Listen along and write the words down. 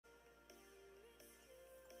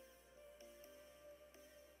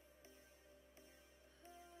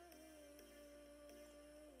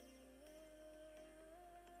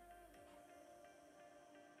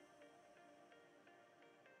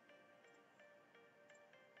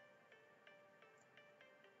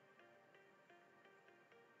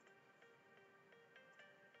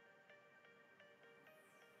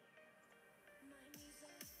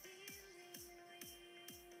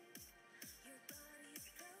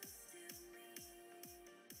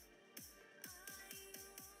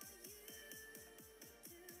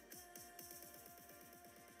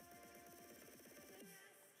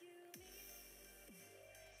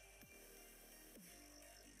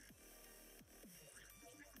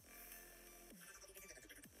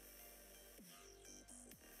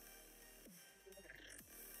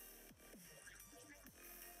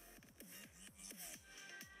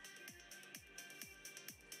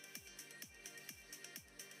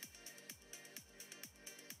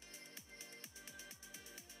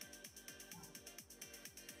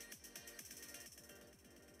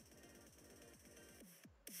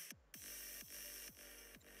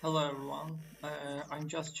Hello everyone, I'm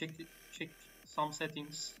just check some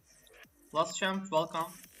settings. Last champ,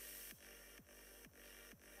 welcome.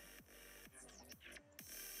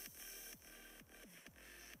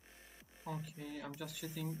 Okay, I'm just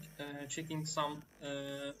checking some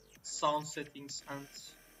sound settings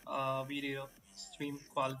and video stream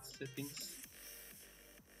quality settings.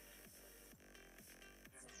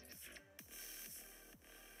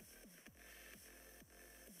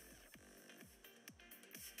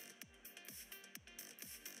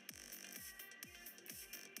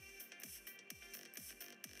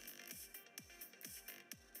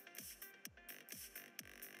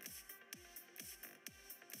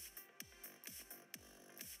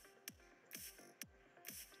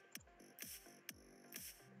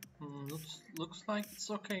 Looks like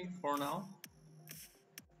it's okay for now.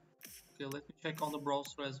 Okay, let me check on the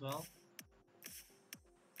browser as well.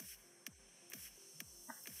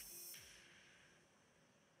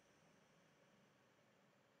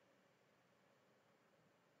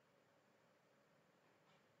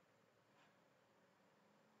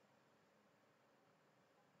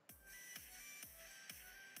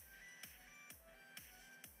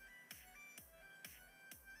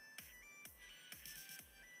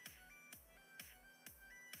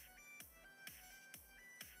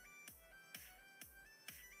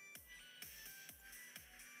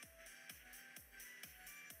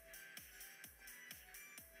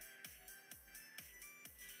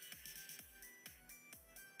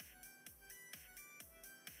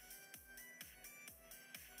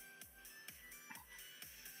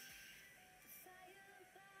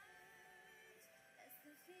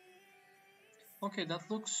 Okay, that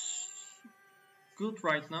looks good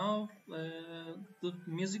right now. The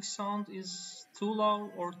music sound is too low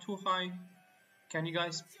or too high. Can you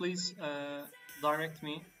guys please direct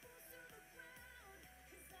me?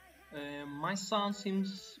 My sound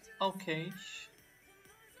seems okay.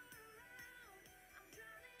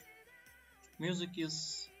 Music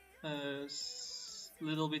is a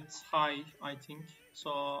little bit high, I think.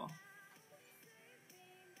 So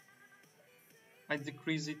I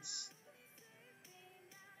decrease its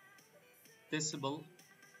decibel.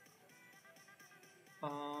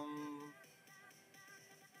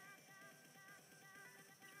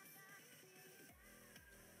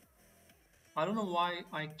 I don't know why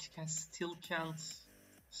I still can't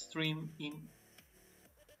stream in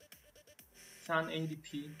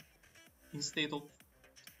 1080p instead of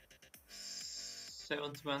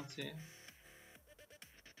 720.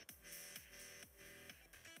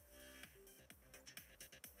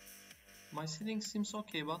 My settings seems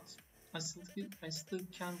okay, but I still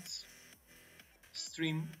can't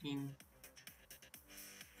stream in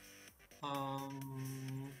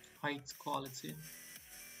height quality.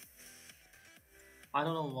 I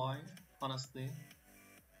don't know why, honestly.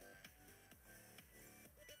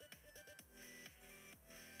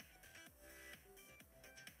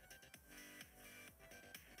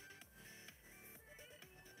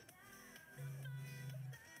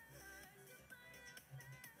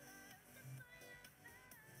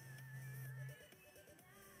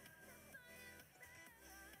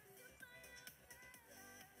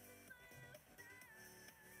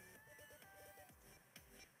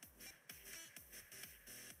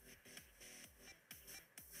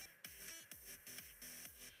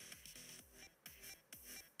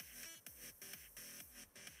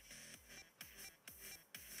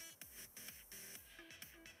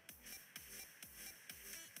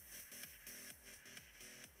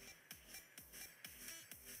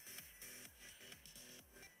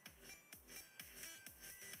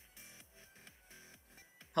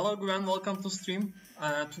 Hello Gwen, welcome to stream.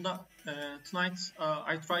 Tonight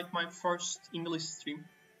I tried my first English stream.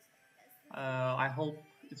 I hope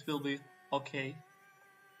it will be okay.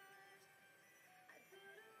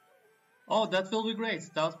 Oh, that will be great.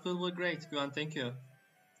 That will be great, Gwen. Thank you.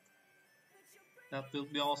 That will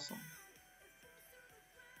be awesome.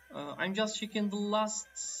 I'm just checking the last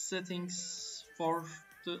settings for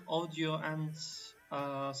the audio and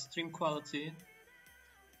stream quality.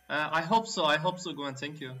 I hope so. I hope so, Gwen.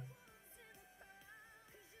 Thank you.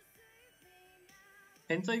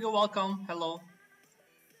 Pentago, welcome. Hello.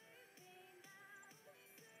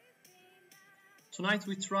 Tonight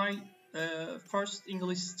we try first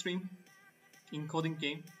English stream in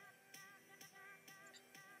Codingame.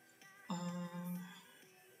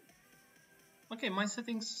 Okay, my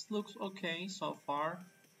settings looks okay so far.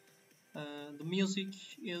 The music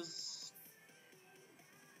is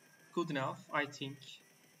good enough, I think.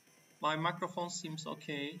 My microphone seems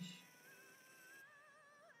okay.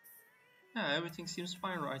 Yeah, everything seems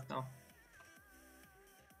fine right now.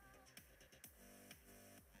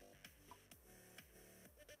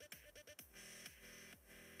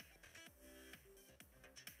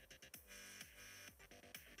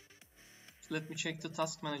 let me check the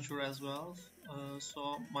task manager as well.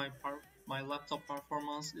 So my laptop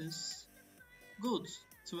performance is good.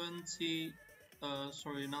 20,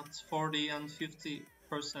 sorry, not 40 and 50%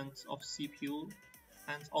 of CPU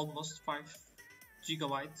and almost 5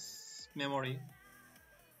 gigabytes memory.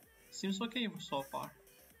 Seems okay so far.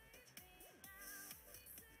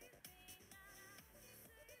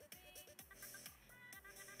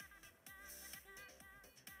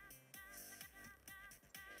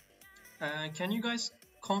 Can you guys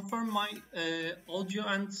confirm my audio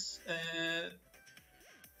and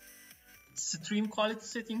stream quality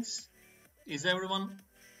settings? Is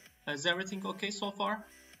everything okay so far?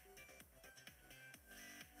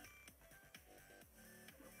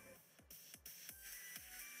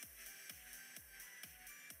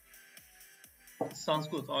 Sounds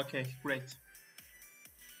good. Okay, great.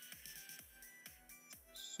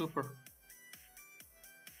 Super.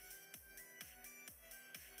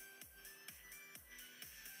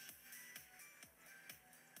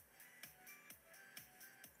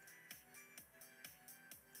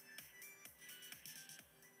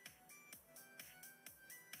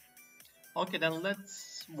 Okay, then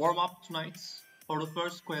let's warm up tonight for the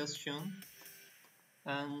first question.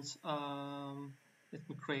 And let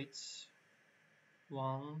me create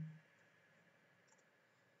one.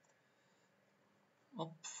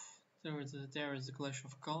 Up. There is a clash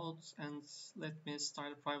of codes, and let me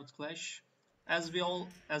start a private clash. As we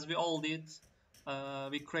all did,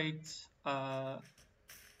 we create a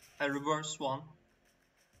reverse one.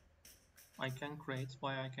 I can create.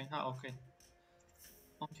 Why I can? Okay.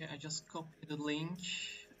 Okay, I just copy the link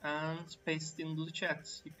and paste in the chat.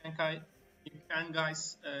 You can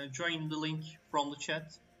guys join the link from the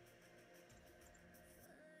chat.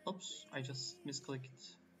 Oops, I just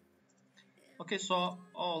misclicked. Okay, so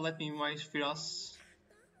let me invite Firas.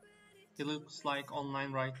 He looks like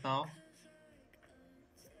online right now.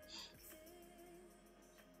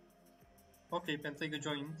 Okay, Pentaga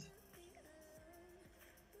joined.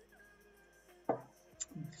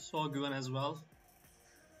 So Güven as well,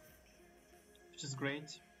 which is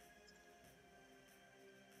great.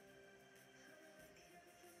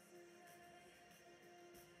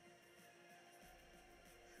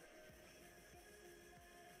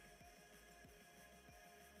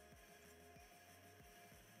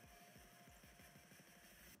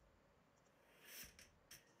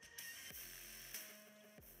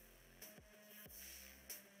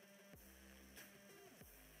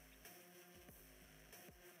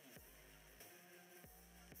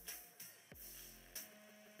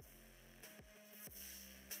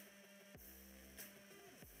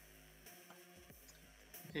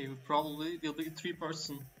 Okay, we probably will be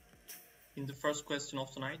 3-person in the first question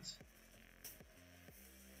of the night.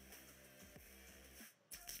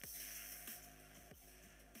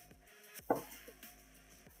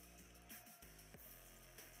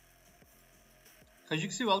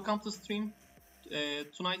 Kajiksi, welcome to stream.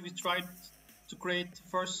 Tonight we tried to create the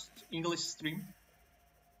first English stream.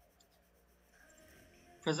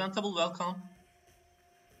 Presentable, welcome.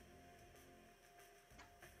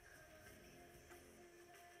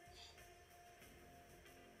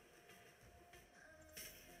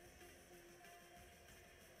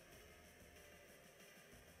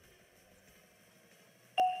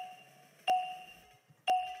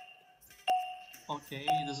 Okay,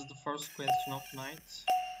 this is the first question of the night.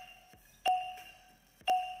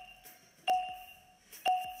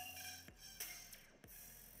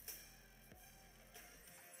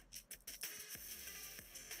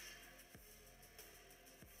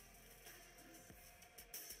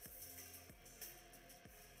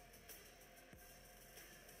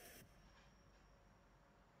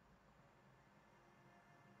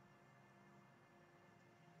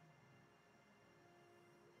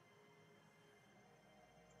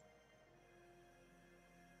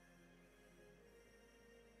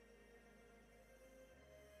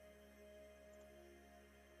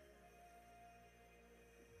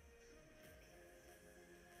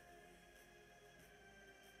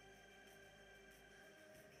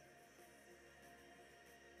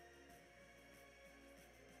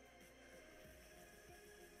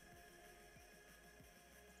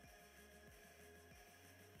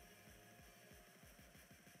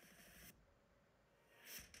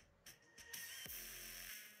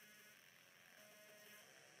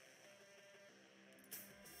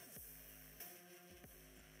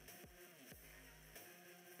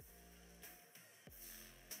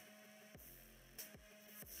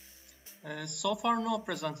 So far, no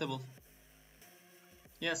presentable.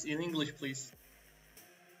 Yes, in English, please.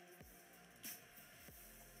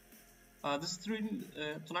 This stream,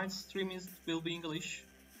 tonight's stream will be English.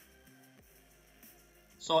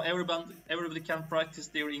 so everybody can practice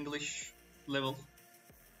their English level.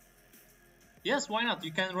 Yes, why not?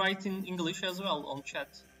 You can write in English as well on chat.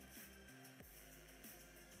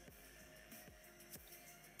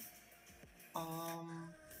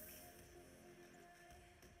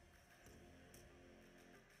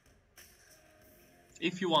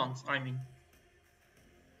 If you want, I mean.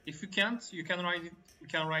 If you can't, you can write it. You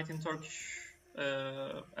can write in Turkish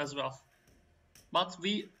as well. But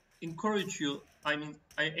we encourage you. I mean,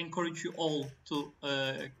 I encourage you all to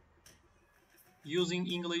using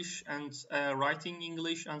English and writing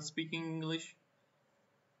English and speaking English.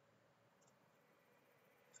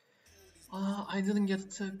 I didn't get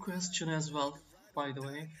the question as well, by the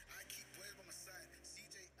way.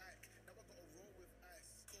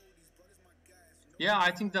 Yeah,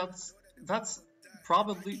 I think that's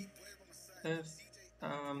probably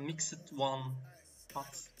a mixed one,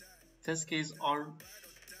 but test cases are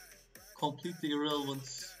completely irrelevant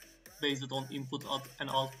based on input and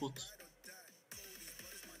output.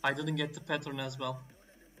 I didn't get the pattern as well.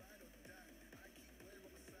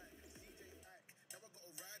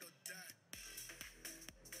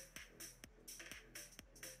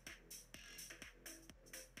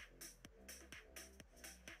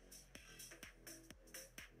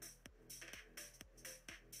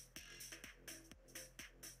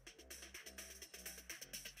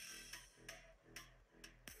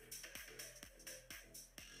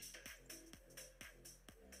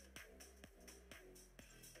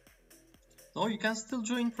 No, you can still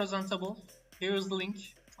join Presentable. Here is the link.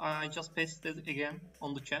 I just pasted it again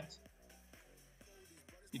on the chat.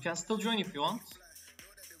 You can still join if you want.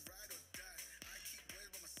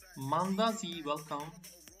 Mandazi, welcome.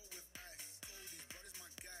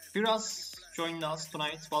 Firas joined us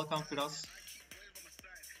tonight. Welcome, Firas.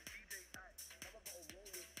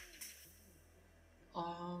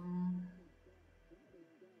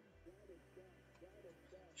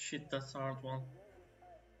 Shit, that's a hard one.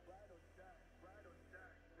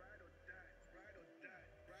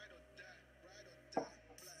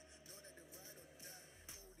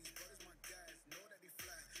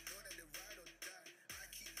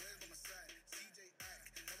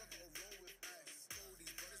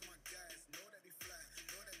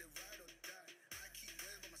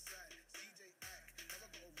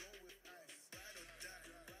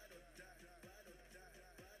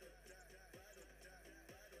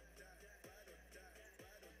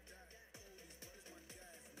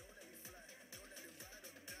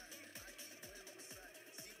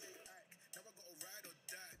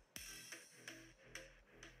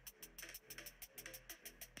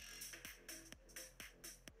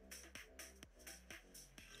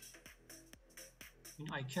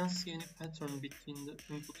 I can't see any pattern between the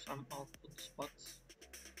inputs and outputs, but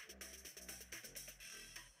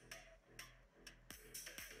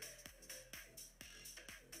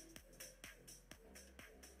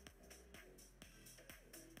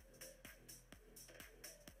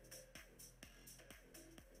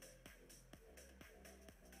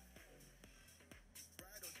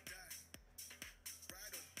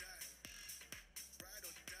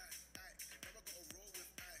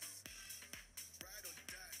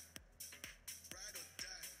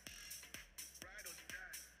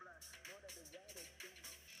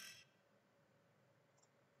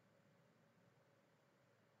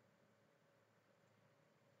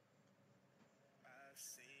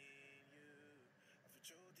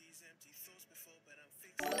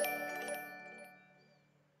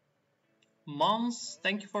Moms,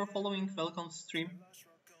 thank you for following. Welcome to stream.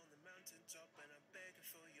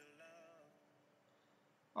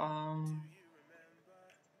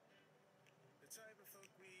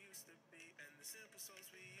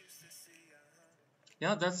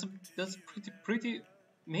 Yeah, that's pretty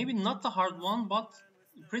maybe not the hard one, but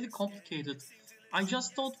pretty complicated. I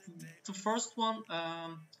just thought the first one,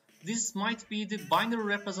 this might be the binary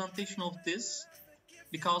representation of this,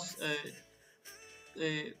 because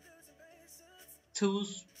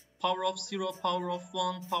 2's power of 0, power of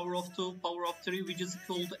 1, power of 2, power of 3, which is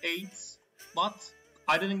equal to 8, but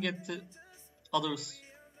I didn't get the others.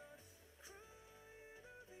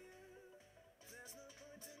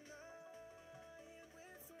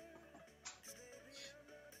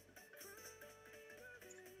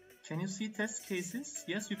 Can you see test cases?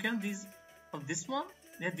 Yes, you can. This one,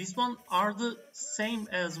 yeah, this one are the same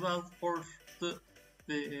as well for the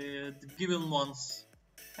given ones,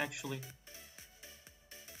 actually.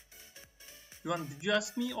 Yuan, did you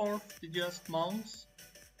ask me or did you ask Mounts?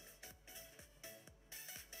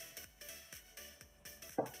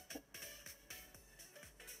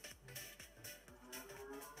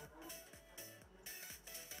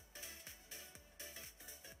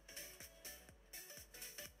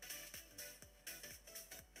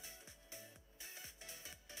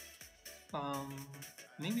 Um,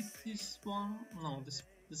 maybe this one. No,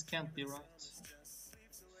 this can't be right.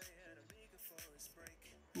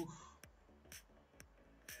 Oof.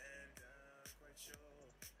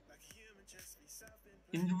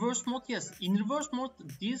 In reverse mode, yes. In reverse mode,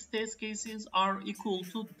 these test cases are equal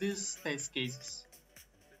to these test cases.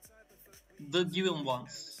 The given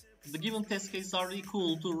ones. The given test cases are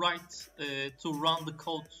equal to to run the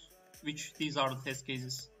code, which these are the test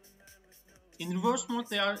cases. In reverse mode,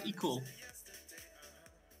 they are equal.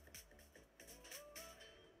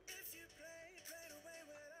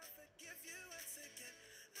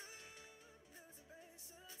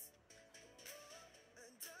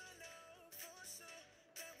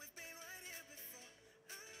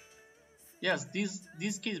 Yes,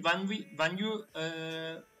 these cases when you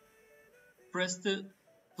press the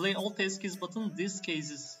play all test case button, these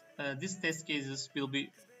test cases will be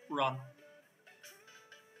run.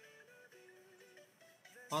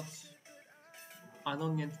 But I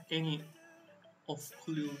don't get any of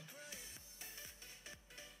clue.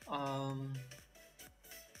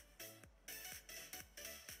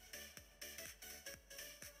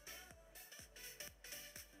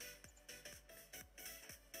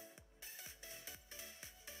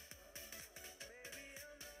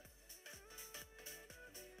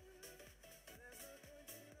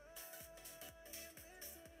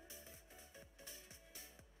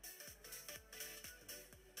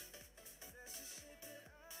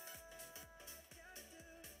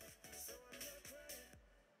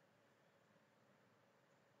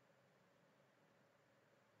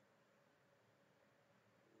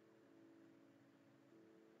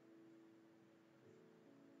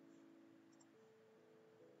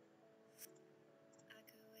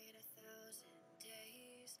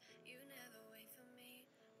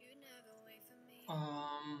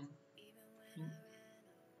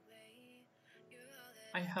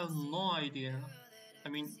 I have no idea. I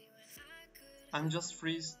mean, I'm just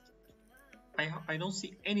freezed. I don't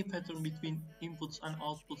see any pattern between inputs and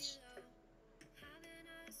outputs.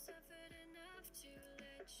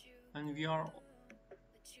 And we are,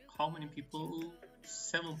 how many people?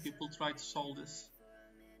 7 people try to solve this.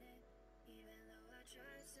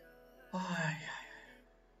 Ay.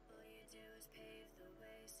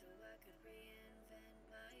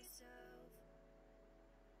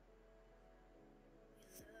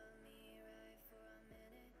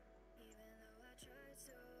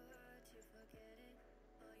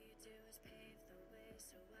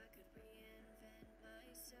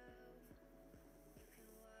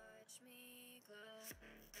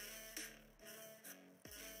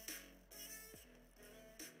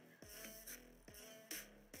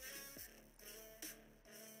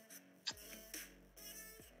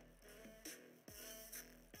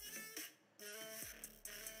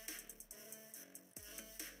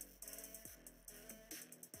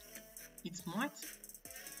 It might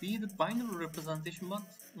be the binary representation, but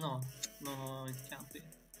no, it can't be.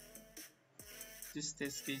 This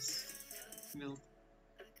test case will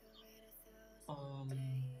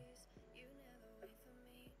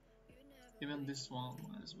even this one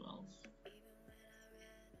as well.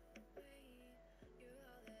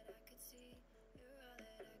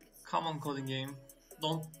 Come on, Codingame,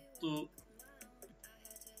 don't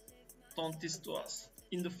this to us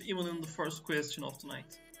even in the first question of the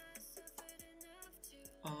night.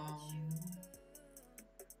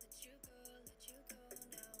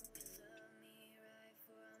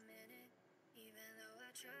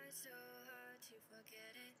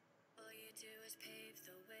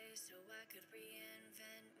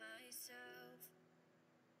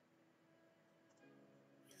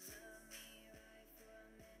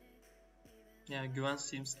 Yeah, Gwen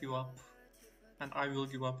seems to give up, and I will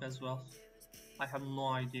give up as well. I have no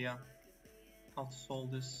idea how to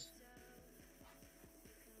solve this.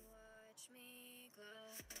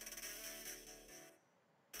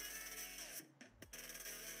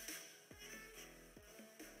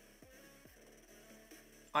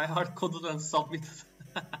 I hard coded and submitted.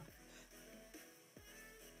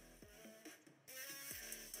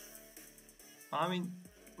 I mean,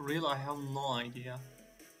 really, I have no idea.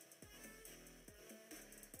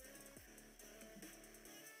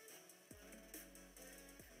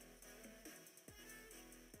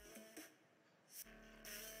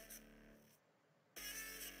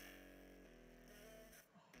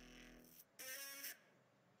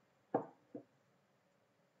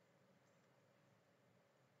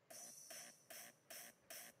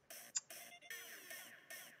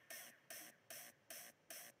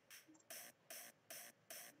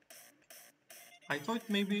 I thought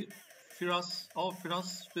maybe Firas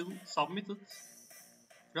will submit it.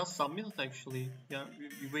 Just submit it actually. Yeah,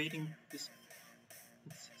 we're waiting. This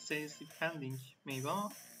it says pending. Maybe.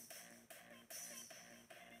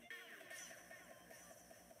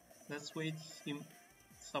 Let's wait him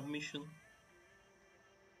submission.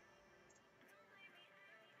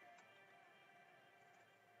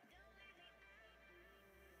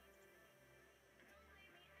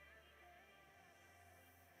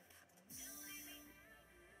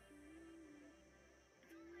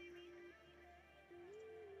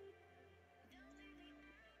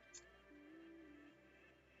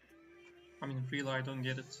 I mean, really, I don't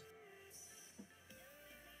get it.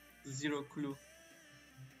 Zero clue.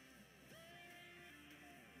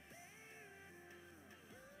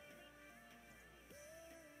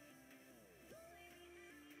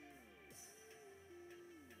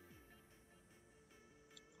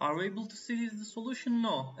 Are we able to see the solution?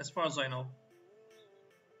 No, as far as I know.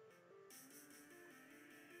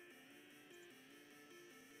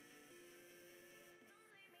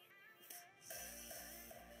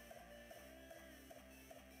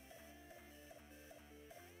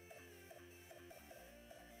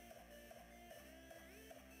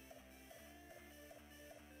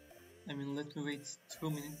 I mean, let me wait 2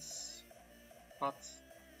 minutes, but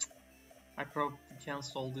I probably can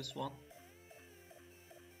solve this one.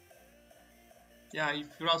 Yeah, if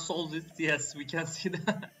you solved it, yes, we can see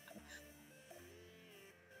that.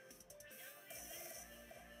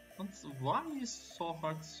 Why is so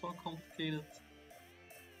hard, so complicated?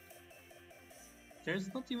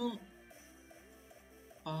 There's not even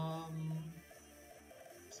 2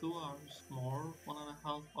 hours more,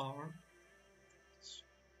 1.5 hours.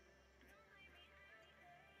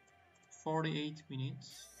 48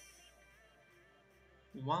 minutes.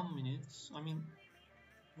 1 minute. I mean,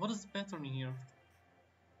 what is the pattern here?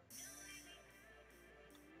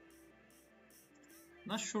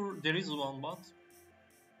 Not sure there is one, but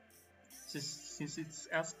since it's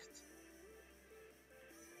asked,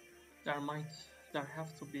 there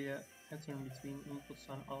have to be a pattern between inputs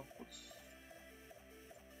and outputs.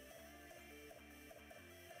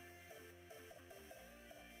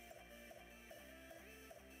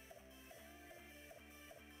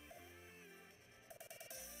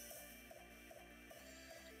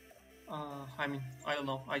 I mean, I don't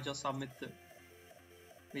know. I just submit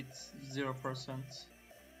with 0%.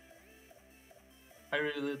 I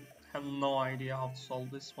really have no idea how to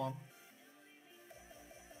solve this one.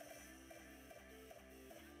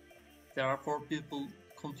 There are 4 people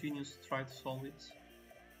continues to try to solve it.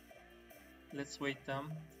 Let's wait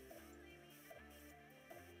them.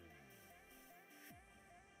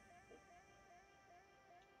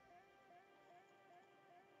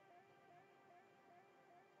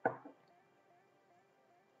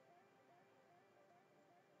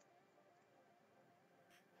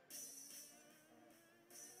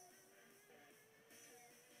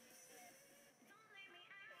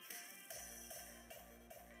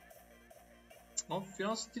 Oh,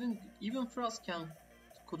 Firas didn't, even Firas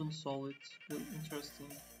couldn't solve it. Really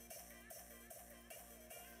interesting.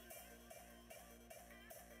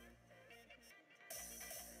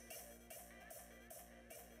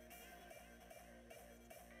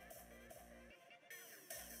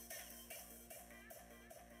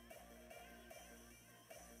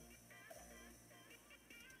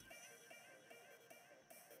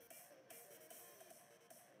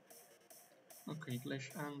 Okay,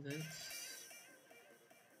 Clash ended.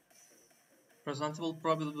 Presentable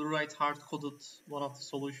probably write hard-coded one of the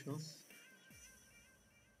solutions.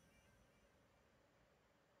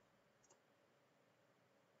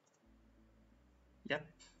 Yep,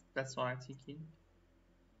 that's what I'm thinking.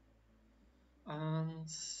 And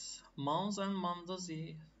Mons and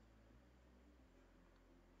Mandazi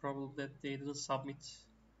probably that they didn't submit.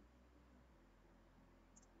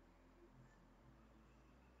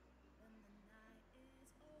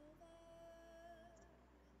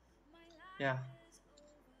 Yeah,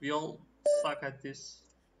 we all suck at this,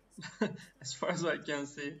 as far as I can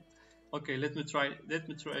see. Okay, let me try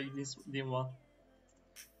this one.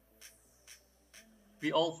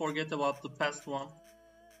 We all forget about the past one.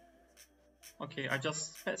 Okay, I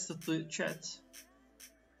just pasted the chat.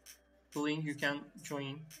 The link you can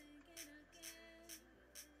join.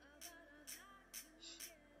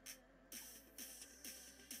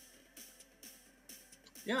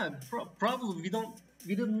 Yeah, probably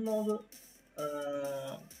we didn't know the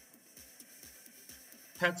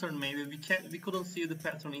pattern. Maybe we couldn't see the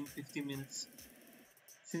pattern in 15 minutes.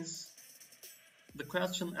 Since the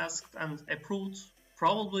question asked and approved,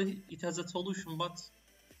 probably it has a solution, but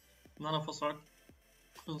none of us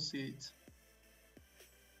couldn't see it.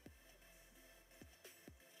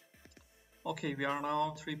 Okay, we are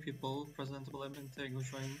now 3 people. Presentable Intego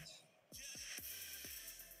joined.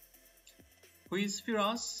 Who is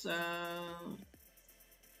Firas?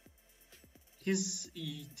 His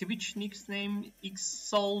Twitch nickname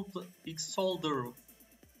Xsolder.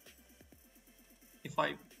 If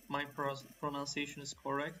my pronunciation is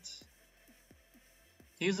correct.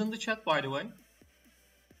 He's in the chat, by the way.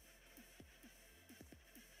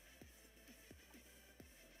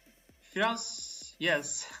 Firas,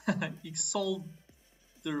 yes, Xsolder.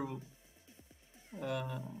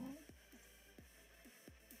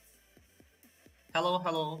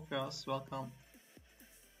 Hello, Firas, welcome.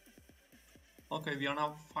 Okay, we are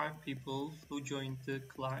now 5 people who joined the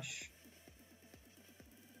clash.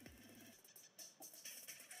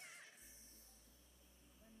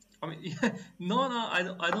 I mean, no,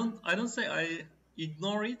 I don't say I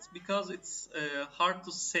ignore it because it's hard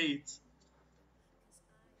to say it.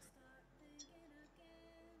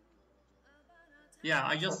 Yeah,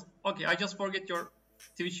 I just forget your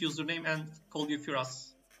Twitch username and call you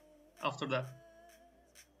Firas after that.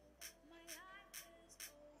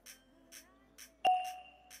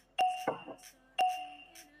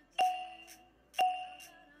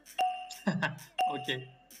 Okay.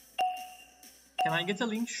 Can I get a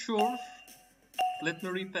link? Sure. Let me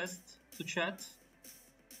repaste to chat.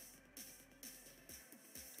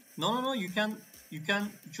 No. You can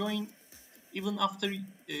join even after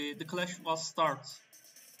the clash was start.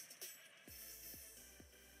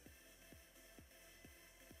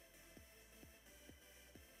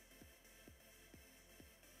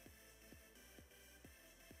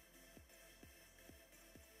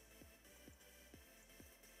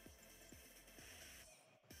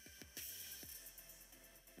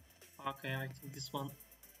 Okay, I think this one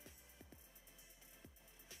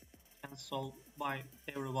cancelled by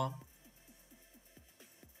everyone.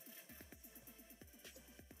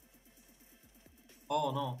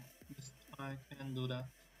 Oh no, I can do that.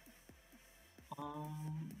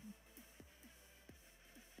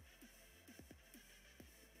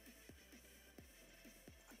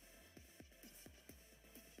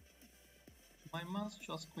 My mouse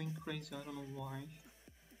just going crazy. I don't know why.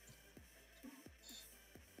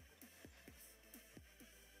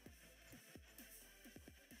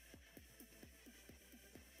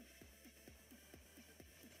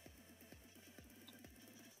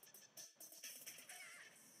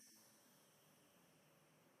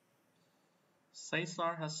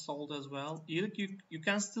 Caesar has sold as well. You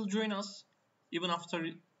can still join us even after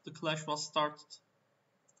the clash was started.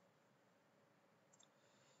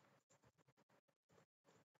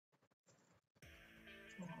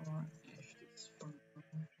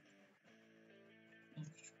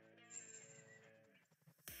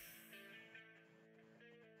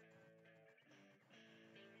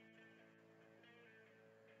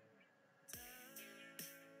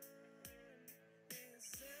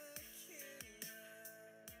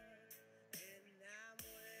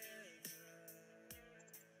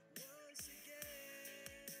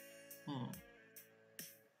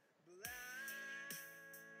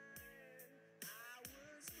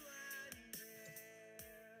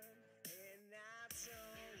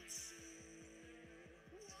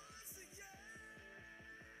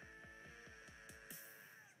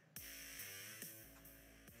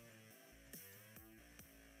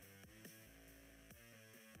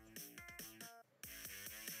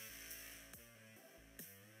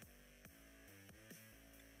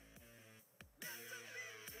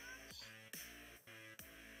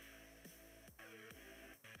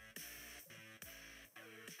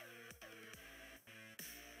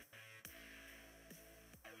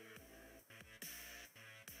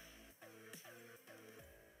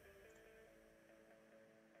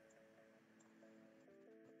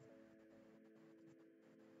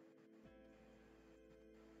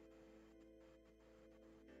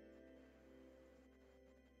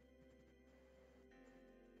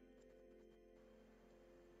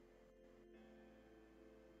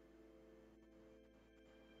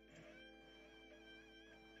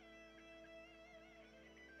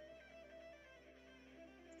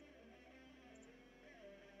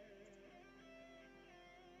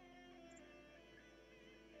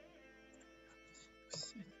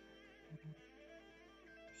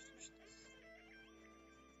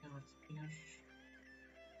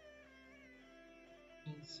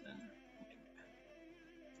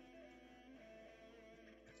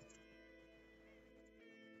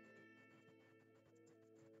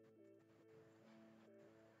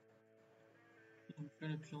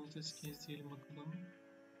 Böyle bir yol test gezdirelim bakalım.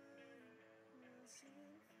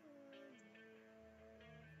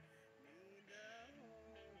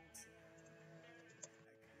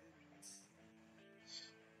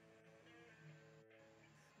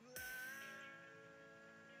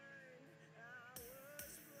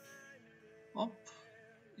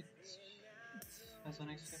 as an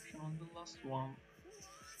exception on the last one.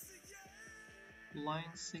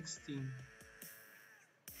 Line 16.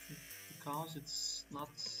 Because it's not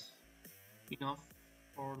enough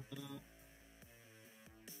for the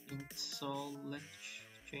int, so let's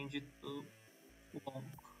change it to long.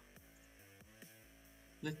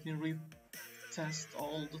 Let me retest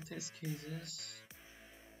all the test cases.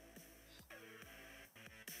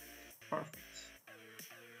 Perfect.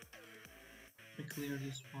 We clear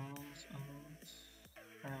these ones and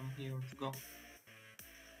I am here to go.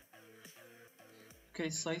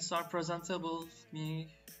 Okay, sites are presentable. Let me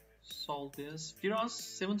solve this.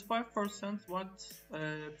 Firas, 75%. What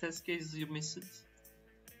test cases you missed?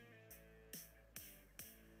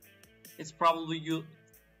 It's probably you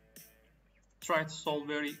try to solve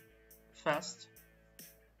very fast.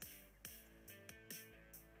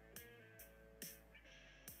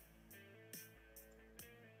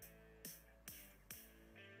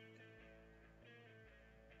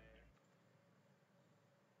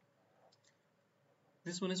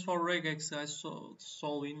 This one is for regex, guys, so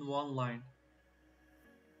solve in one line.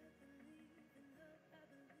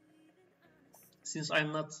 Since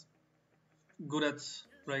I'm not good at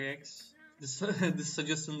regex, this this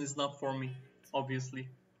suggestion is not for me, obviously.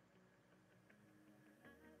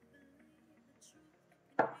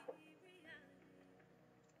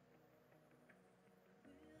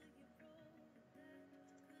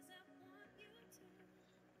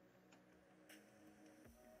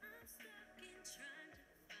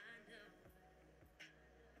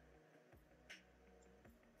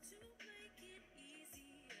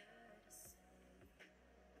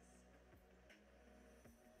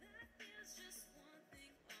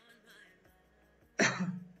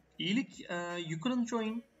 İyilik, you couldn't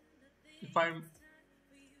join, if I'm,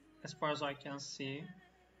 as far as I can see,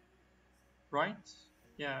 right?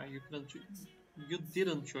 Yeah, you couldn't. You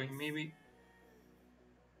didn't join. Maybe,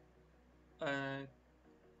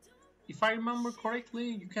 if I remember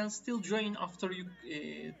correctly, you can still join after you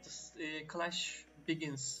this, clash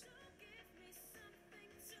begins.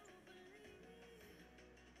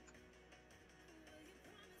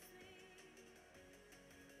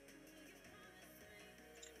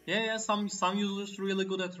 Yeah, some users really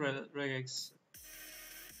good at regex.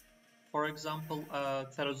 For example,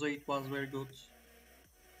 Terazoid was very good.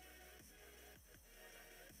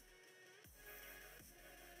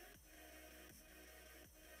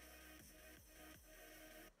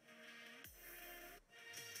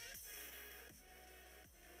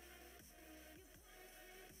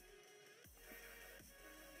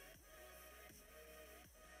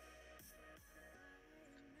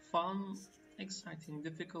 Fun, exciting,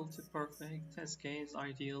 difficulty, perfect, test case,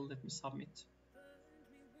 ideal. Let me submit.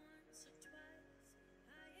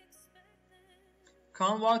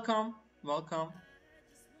 Khan, welcome.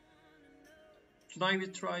 Tonight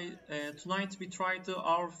we try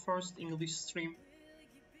our first English stream.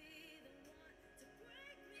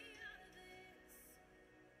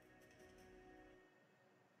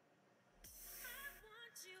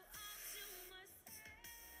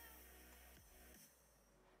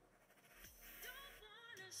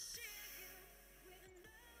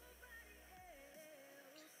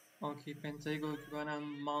 Okay, Pentago, Cuban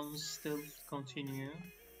and Mons still continue.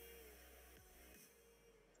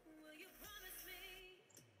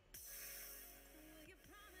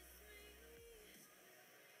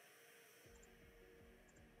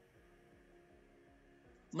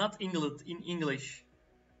 Not England, in English.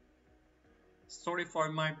 Sorry for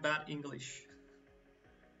my bad English.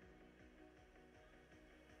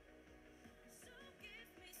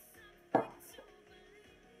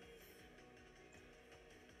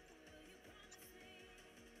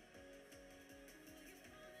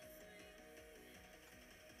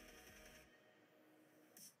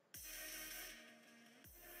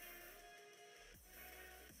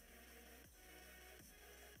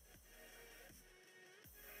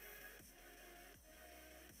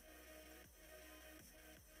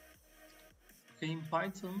 Okay, in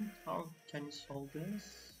Python, how can you solve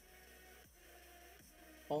this?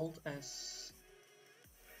 Alt S.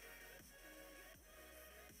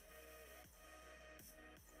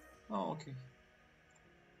 Oh, okay.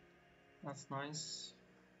 That's nice.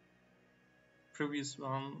 Previous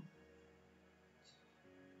one.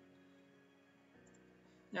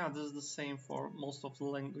 Yeah, this is the same for most of the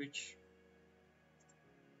language.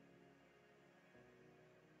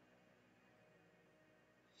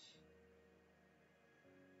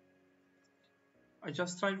 I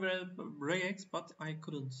just tried regex, but I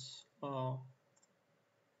couldn't.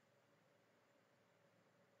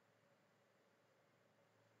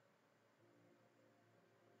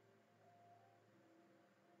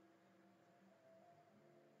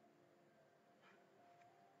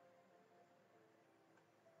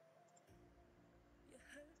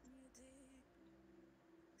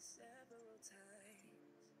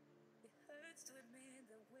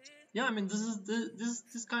 Yeah, I mean this is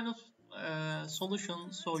this kind of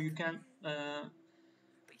solution, so you can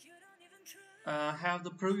have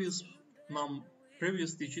the previous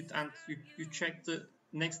digit, and you check the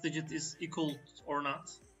next digit is equal or not.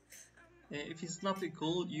 If it's not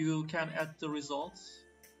equal, you can add the results.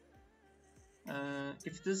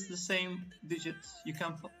 If this is the same digit, you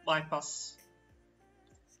can bypass.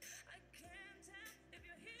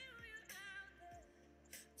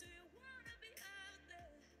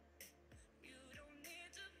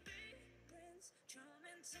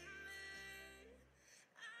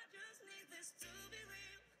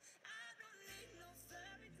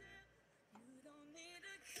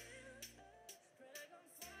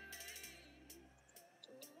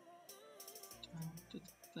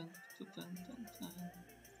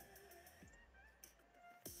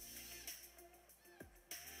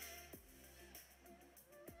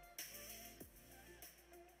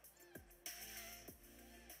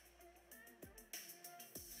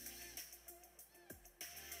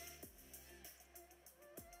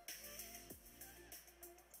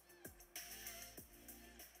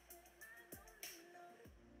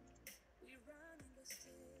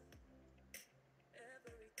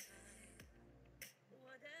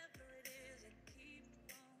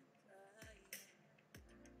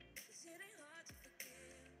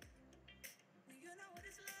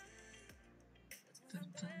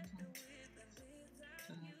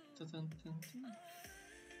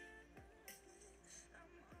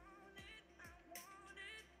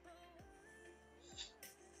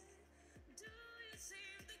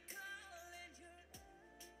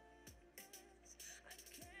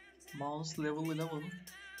 Mouse level 11,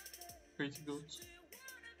 pretty good.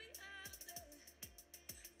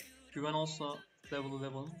 Güven also level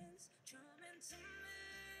 11.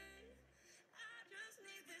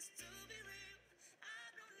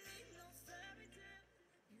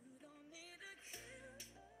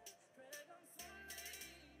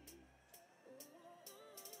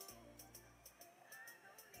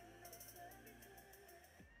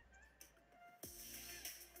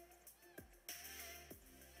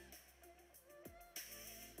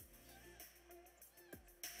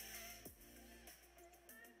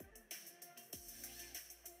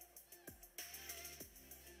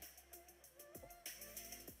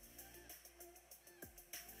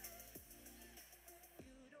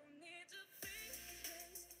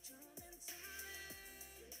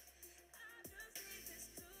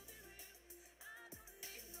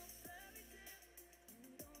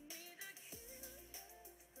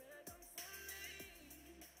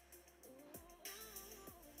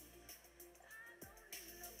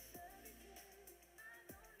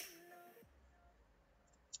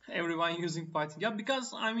 Everyone using Python. Yeah,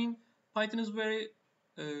 because I mean Python is very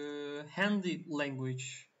handy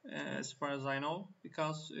language as far as I know,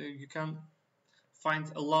 because you can find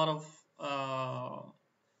a lot of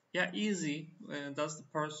easy. That's the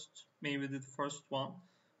first, maybe the first one,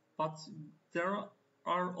 but there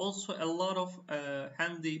are also a lot of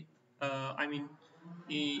handy I mean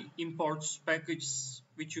imports packages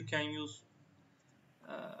which you can use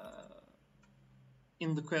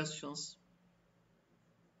in the questions.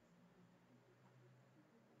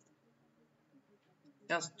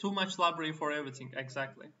 There's too much library for everything,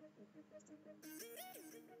 exactly.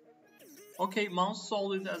 Okay, mouse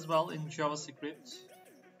solved it as well in JavaScript.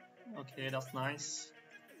 Okay, that's nice.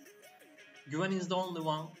 Güven is the only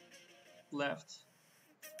one left.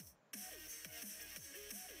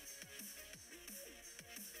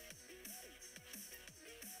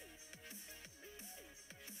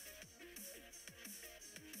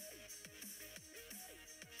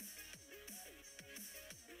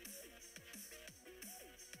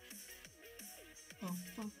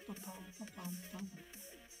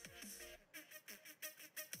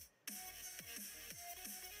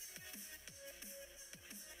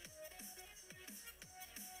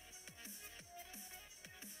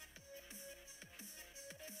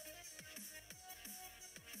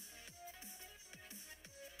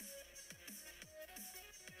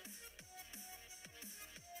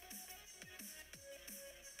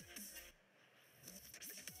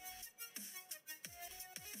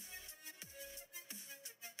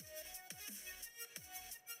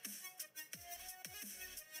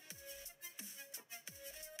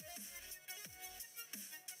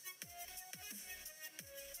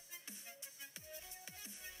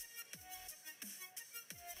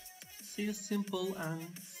 Seems simple and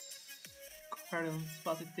coherent,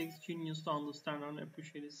 but it takes genius to understand and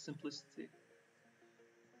appreciate its simplicity.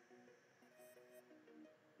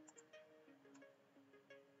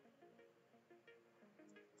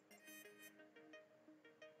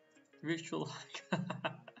 Virtual.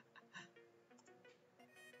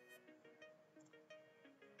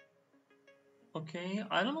 Okay,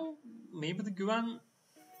 I don't know. Maybe the Gwen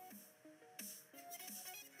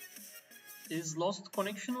is lost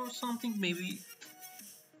connection or something. Maybe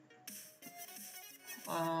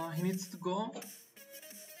he needs to go.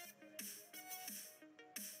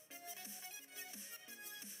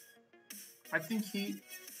 I think he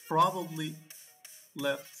probably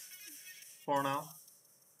left for now,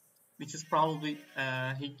 which is probably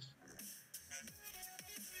he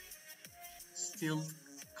still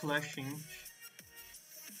clashing.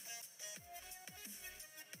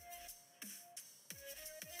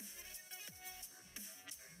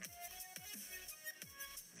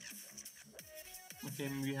 Okay,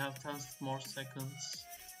 we have 10 more seconds.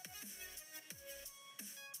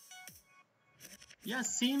 Yeah,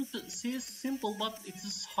 seems simple, but it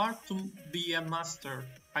is hard to be a master,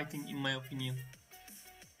 I think, in my opinion.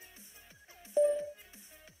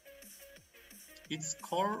 Its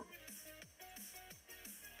core...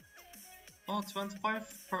 Oh,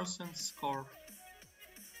 25% score.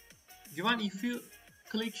 Given, if you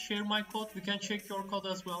click share my code, we can check your code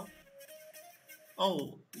as well.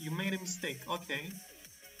 Oh, you made a mistake. Okay.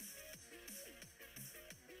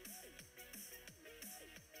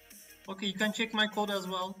 Okay, you can check my code as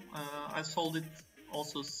well. I solved it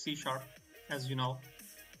also C#, as you know.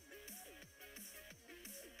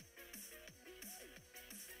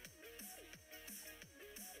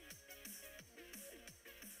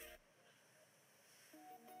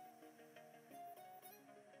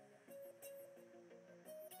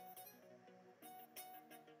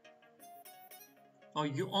 Oh,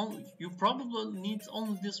 you probably need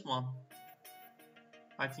only this one.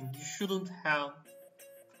 I think you shouldn't have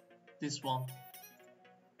this one.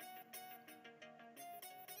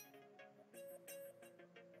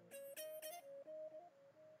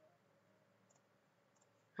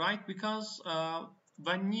 Right, because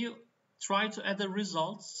when you try to add a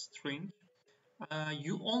result string,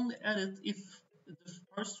 you only add it if the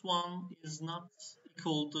first one is not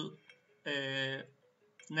equal to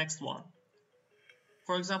next one.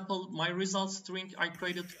 For example, my result string I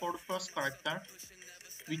created for the first character,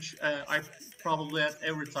 which I probably add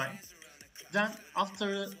every time. Then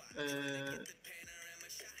after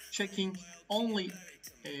checking only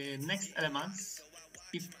next elements,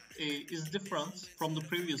 if is different from the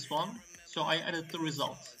previous one, so I added the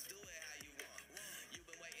result.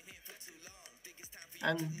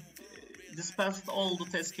 And this passed all the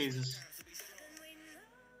test cases.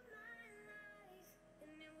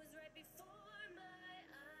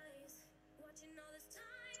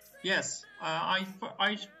 Yes,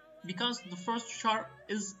 because the first char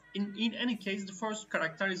is in any case the first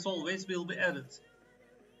character is always will be added.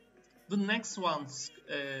 The next ones,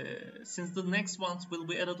 since the next ones will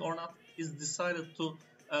be added or not, is decided to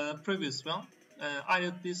previous one. I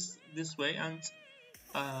did this way, and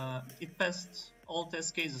it passed all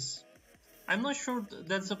test cases. I'm not sure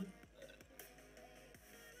that's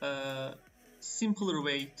a simpler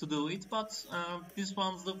way to do it, but this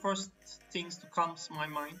one's the first things to come to my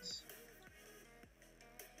mind.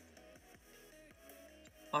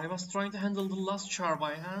 I was trying to handle the last char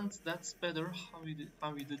by hand. That's better. How we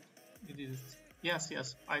did it? Yes,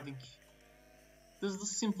 I think this is the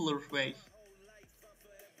simpler way.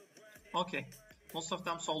 Okay, most of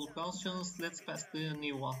them solved the questions. Let's pass the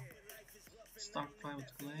new one. Start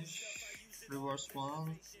private clash, reverse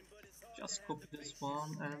one. Just copy this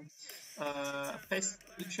one and paste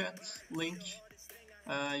the chat link.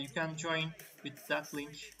 You can join with that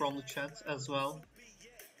link from the chat as well.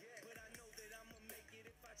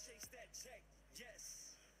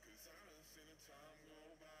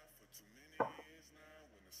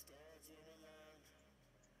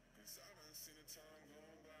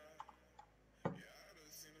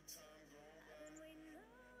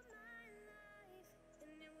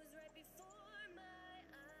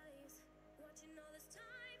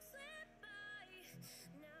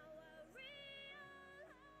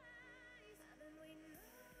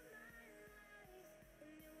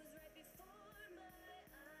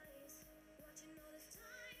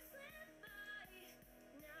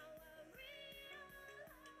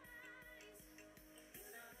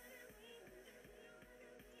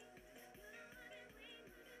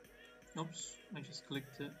 Oops, I just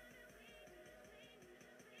clicked it.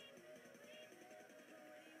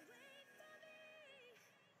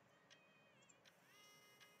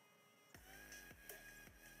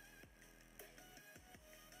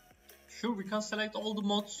 Sure, we can select all the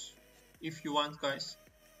modes if you want, guys,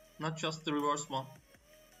 not just the reverse one.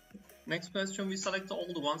 Next question, we select all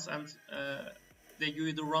the ones and they give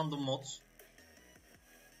you the random modes.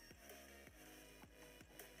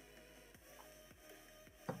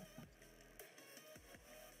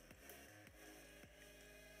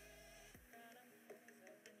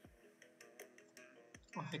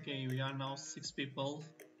 Okay, we are now 6 people.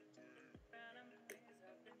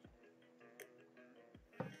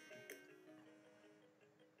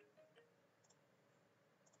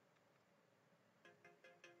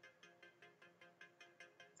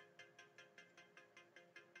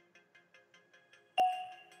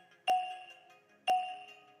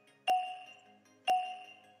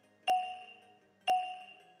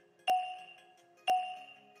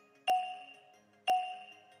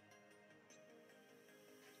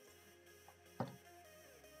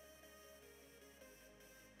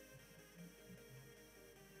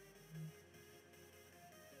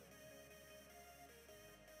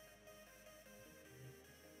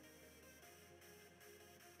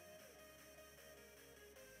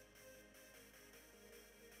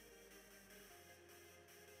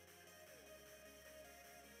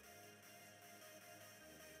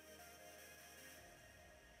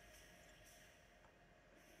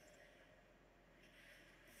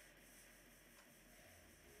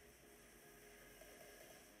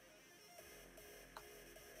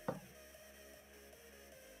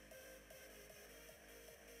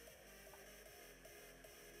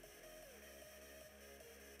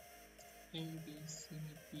 A, B, C,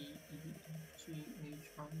 D, E, F, G, H,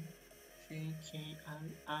 I, J, K,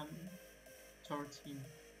 L, M, 13.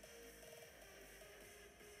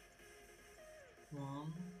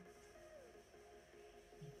 1,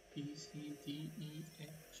 B, C, D, E,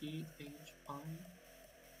 F, G, H, I,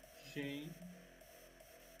 J.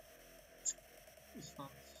 It's not.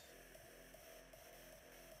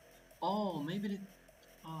 Oh, maybe it.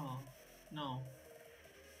 Oh, no.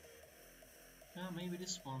 Yeah, maybe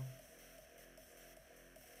this one.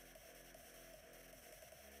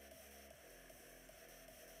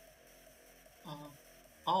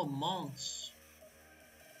 Oh, months.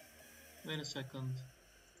 Wait a second.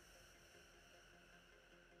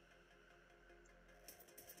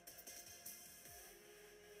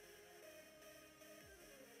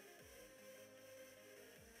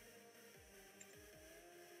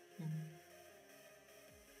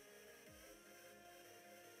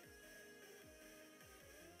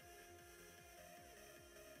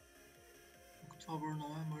 October,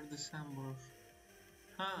 November, December.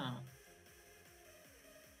 Huh.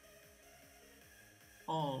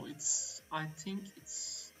 Oh, I think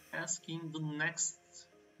it's asking the next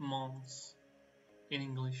month in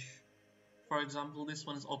English. For example, this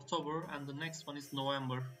one is October and the next one is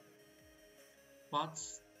November. But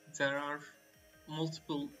there are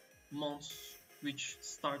multiple months which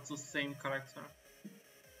start the same character.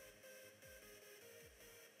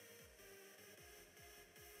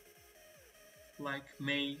 Like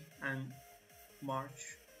May and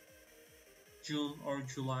March, June or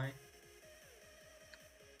July.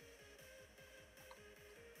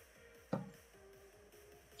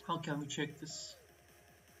 How can we check this?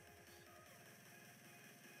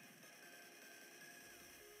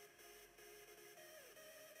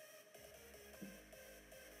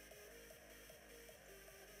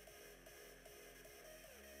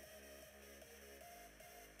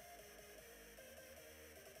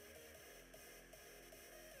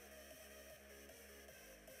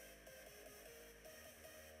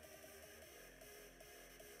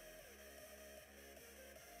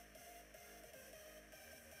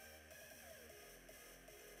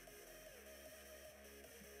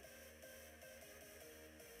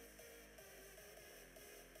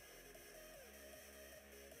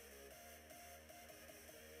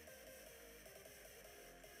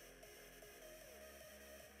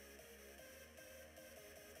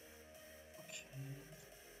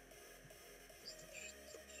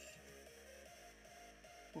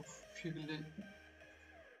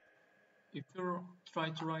 If you try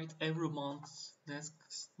to write every month, next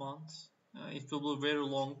month, it will be very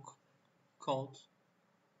long code.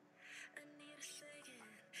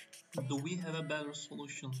 Do we have a better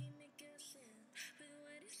solution?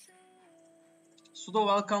 Sudo,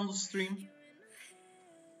 welcome to stream.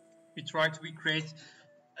 We try to create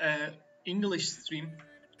an English stream,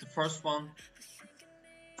 the first one.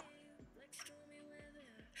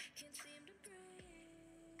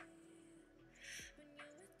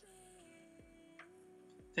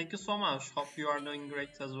 Thank you so much. Hope you are doing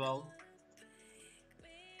great as well.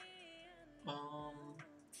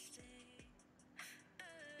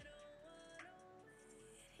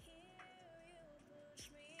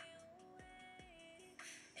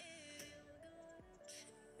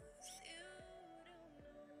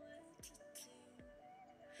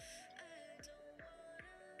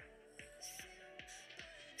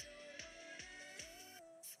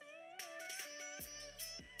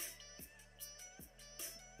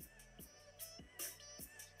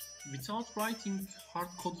 without writing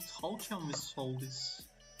hard-coded, how can we solve this?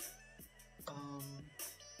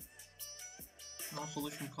 No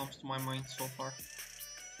solution comes to my mind so far.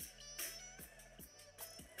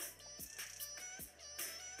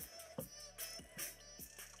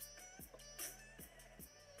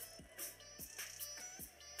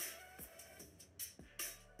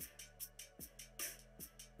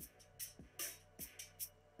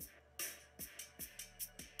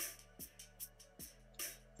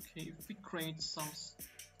 Okay, if we create some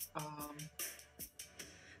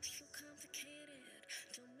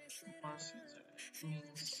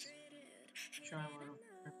means January,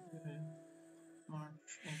 February,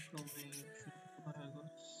 March, April, May, June, July,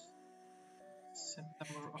 August,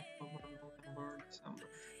 September, October, November, December.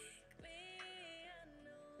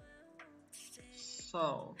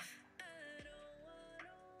 So,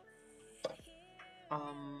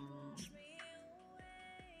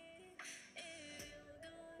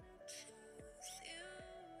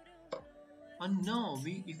 no,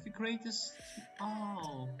 if we create this,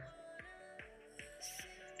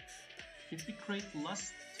 if we create the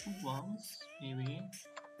last two ones, maybe.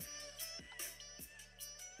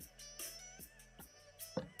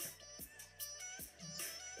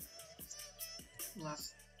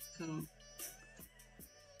 Last two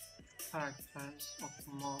characters of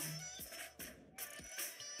the month.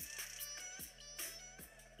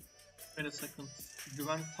 Wait a second.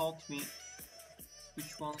 Güven taught me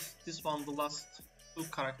which ones. This one, the last two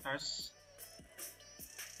characters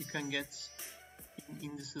you can get in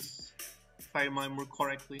indices, if I remember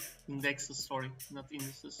correctly. Indexes, sorry, not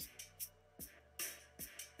indices.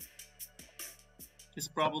 This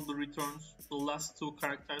probably returns the last two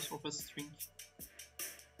characters of a string.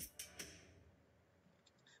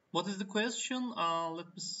 What is the question? Let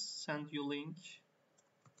me send you a link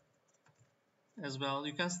as well.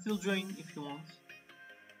 You can still join if you want.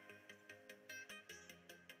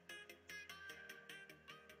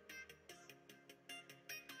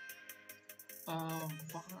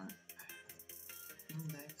 Var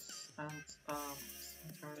index and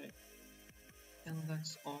symetric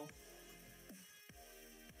index of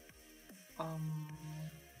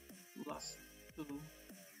last two.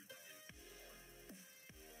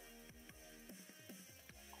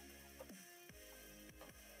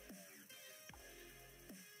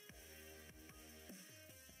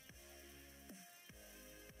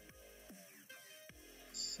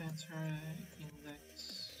 Symetric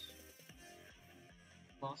index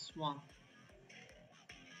plus 1.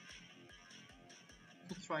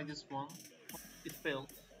 Let's try this one. It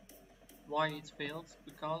failed. Why it failed?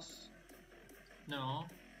 Because no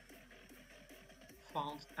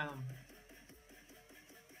found M.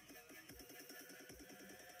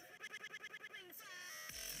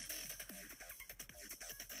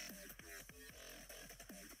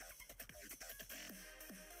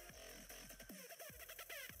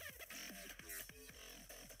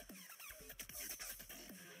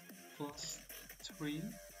 Plus 3.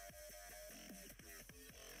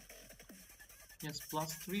 Yes,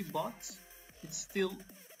 plus 3, but it's still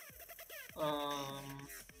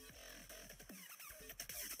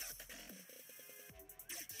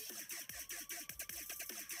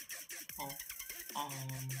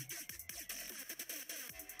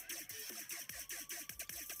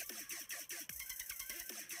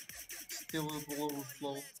still will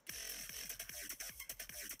overflow.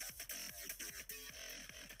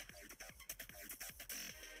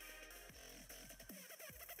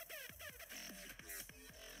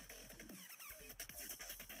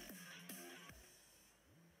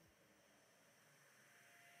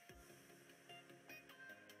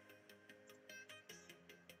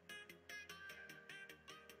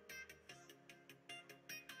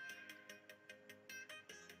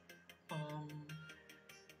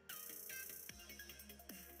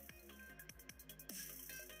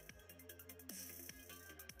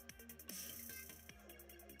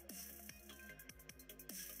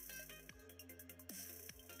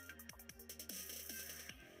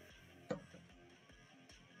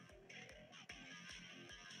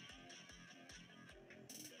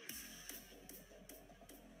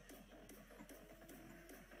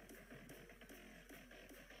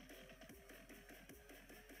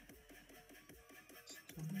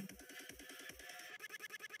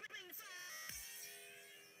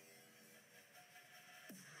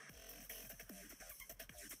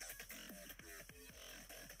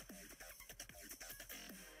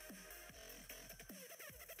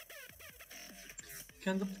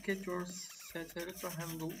 Can duplicate your symetric to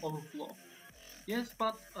handle overflow. Yes,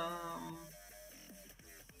 but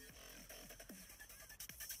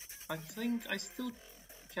I think I still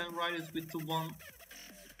can write it with the one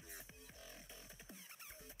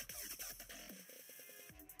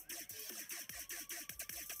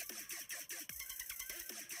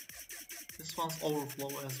this one's overflow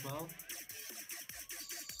as well.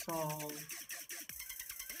 So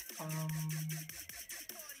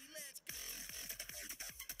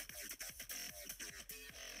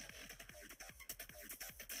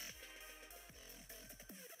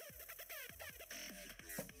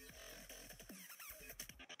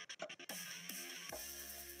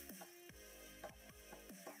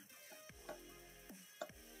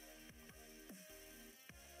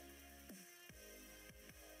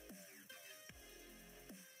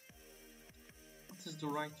what is the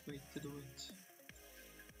right way to do it?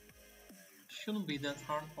 Shouldn't be that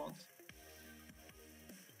hard, but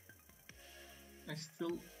I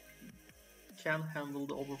still can handle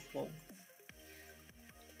the overflow.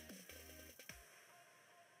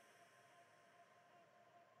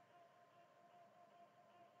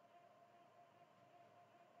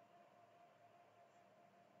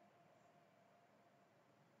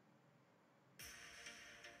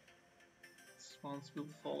 This one will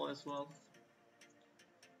follow as well.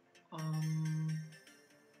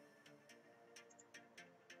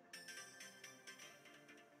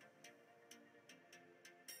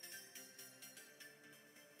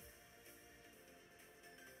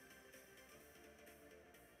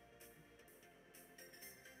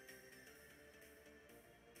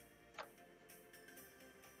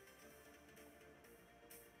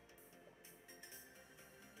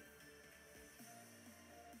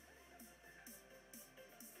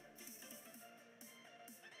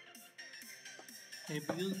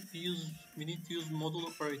 Maybe we need to use module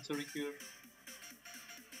operator here.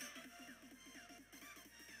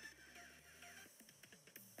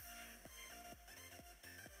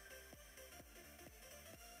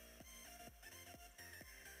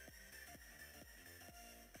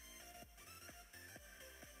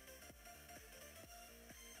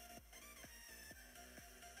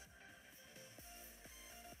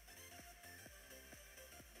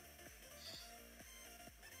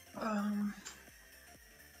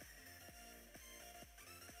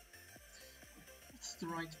 What's the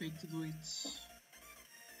right way to do it?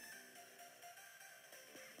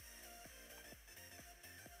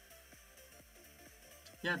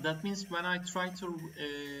 Yeah, that means when I try to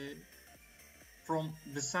from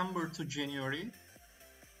December to January,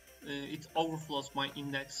 it overflows my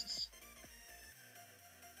indexes.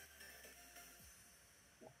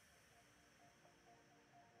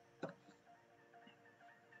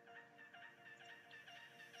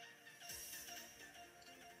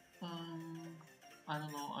 I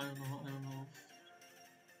don't know.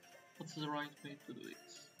 What's the right way to do it?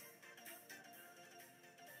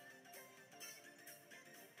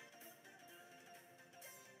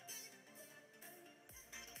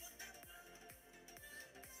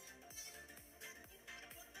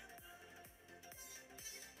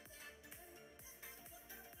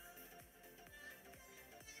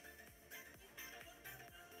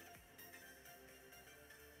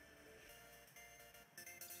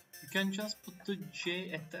 You can just put the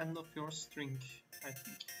J at the end of your string, I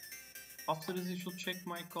think. After this you should check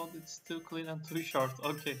my code, it's too clean and too short.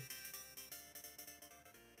 Okay.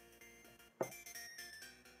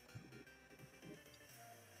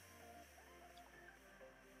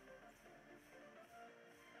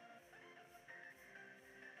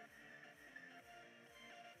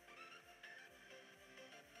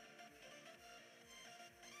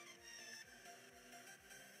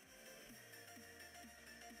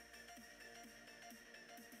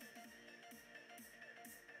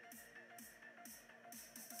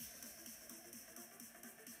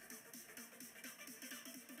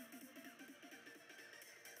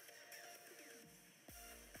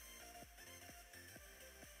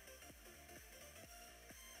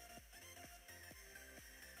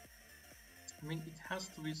 I mean, it has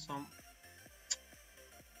to be some,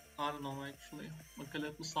 I don't know actually. Okay,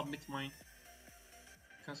 let me submit mine,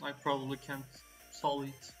 because I probably can't solve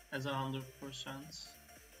it as 100%.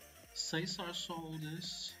 Sayısar solve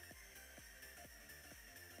this.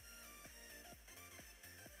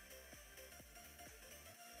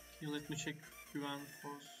 Okay, let me check event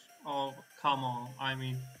force. Oh, come on, I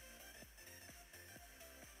mean.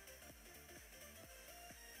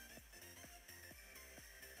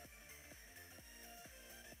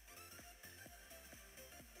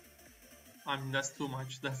 That's too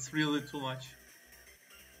much. That's really too much.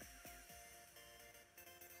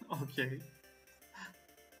 Okay.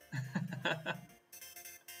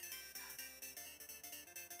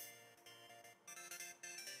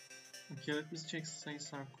 Okay, let me check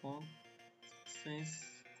Sayısar code. Says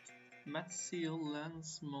Matseal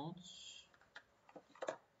lens mode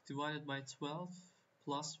divided by 12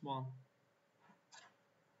 plus 1.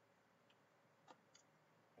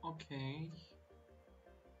 Okay.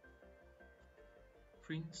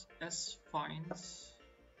 Print s finds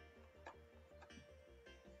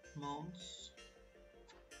mounts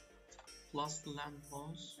plus land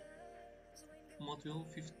bones module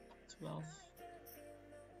 512.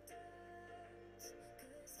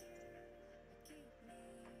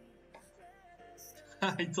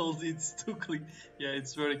 I told you it's too clean. Yeah,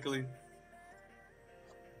 it's very clean.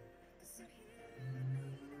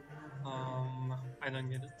 I don't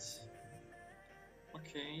get it.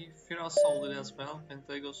 Okay, Fira sold it as well.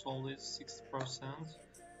 Pentago sold it 60%.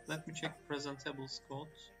 Let me check presentables code.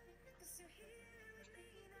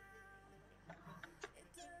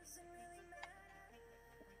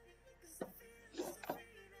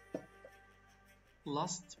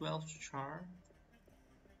 Last 12 char.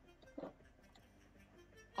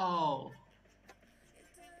 Oh,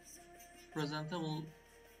 presentable.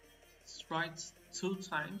 It's right 2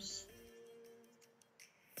 times.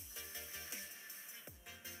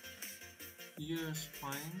 Years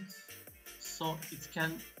find. So it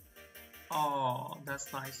can. Oh,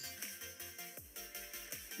 that's nice.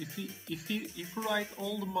 If you write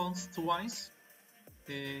all the months twice,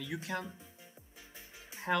 you can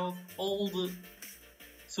have all the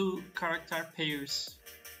 2 character pairs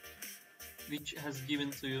which has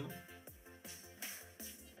given to you.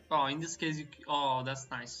 Oh, in this case, oh, that's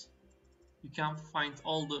nice. You can find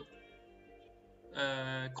all the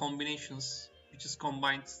combinations which is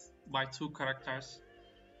combined by 2 characters.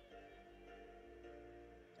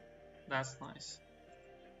 That's nice.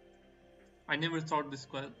 I never thought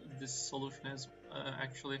this solution as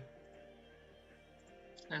actually.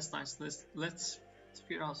 That's nice. Let's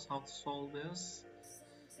figure out how to solve this.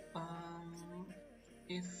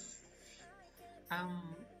 If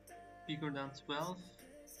m bigger than 12,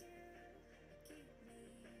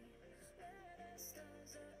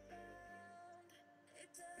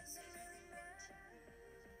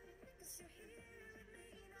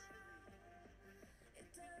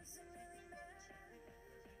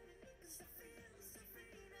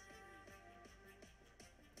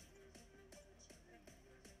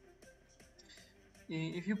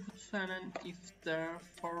 if you put an if there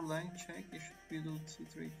for length check, you should be do 2,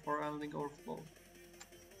 3 for ending overflow.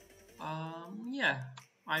 Yeah,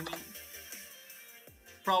 I mean,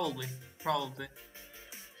 probably. But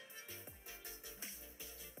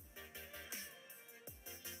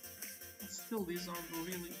still, these are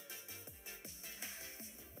really.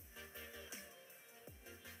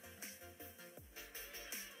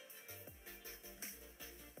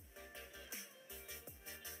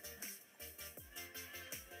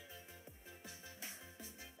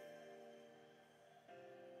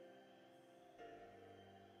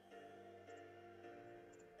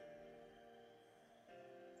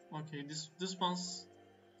 Okay, this one's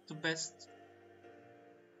the best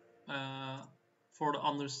for the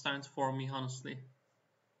understand for me, honestly.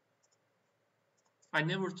 I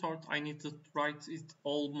never thought I need to write it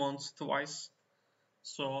all months twice.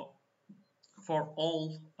 So for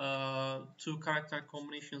all 2 character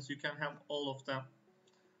combinations, you can have all of them.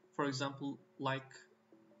 For example, like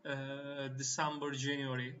December,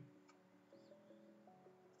 January.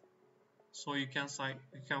 So you can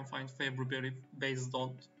find February based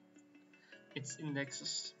on its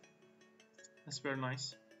indexes. That's very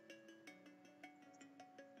nice.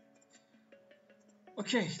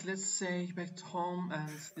 Okay, let's say back to home, and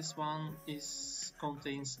this one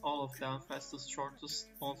contains all of them, fastest, shortest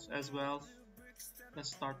modes as well.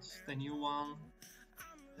 Let's start the new one.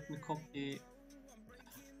 Let me copy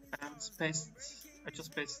and paste. I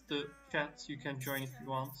just paste the chat. You can join if you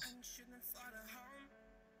want.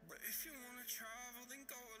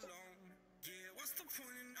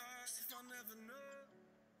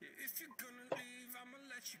 If you're gonna leave, I'ma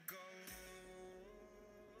let you go.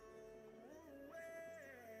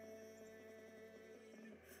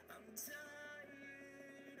 I'm tired of the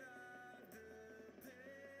pain.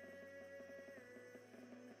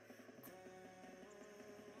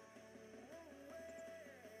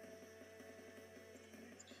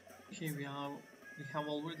 Okay, we have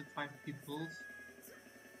already 5 people.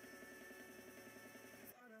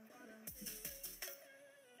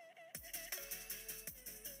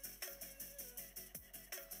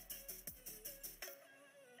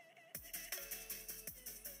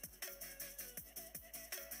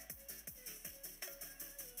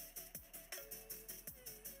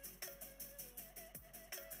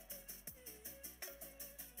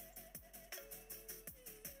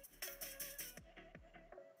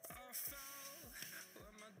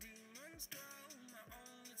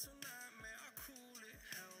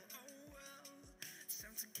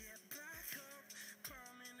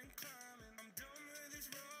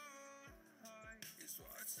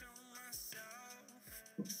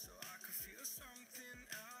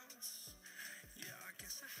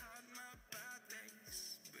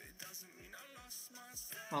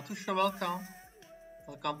 Natusha, welcome.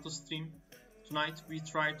 Welcome to stream. Tonight we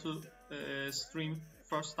try to stream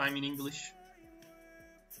first time in English.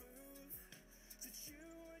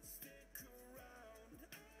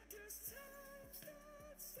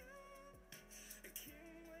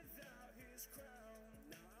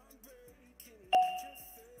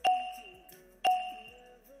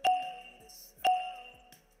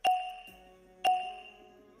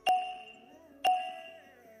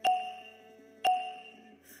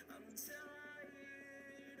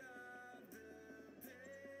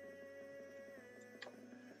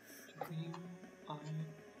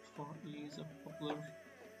 I4E is a popular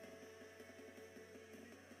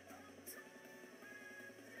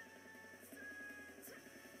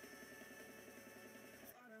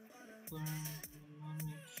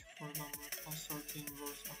mnemonic for number of certain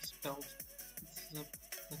words are spelled. This is a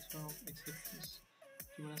letter of acceptance.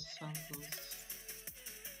 Given a sentence.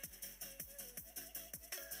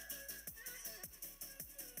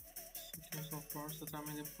 Sequence of words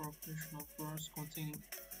determine the proportion of words containing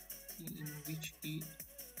E in which E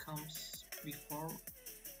comes before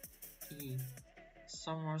E.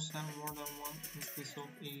 Some words have more than one instance of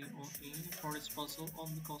E on E. For this puzzle,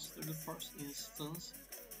 only consider the first instance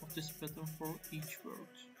of this pattern for each word.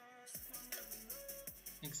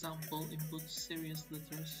 Example: input serious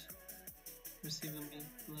letters, receive a mid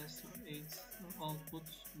letter 8, output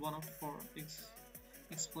 1 of 4.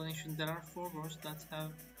 Explanation: there are 4 words that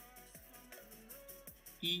have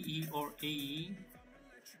EE or AE,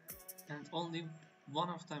 and only one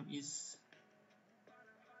of them is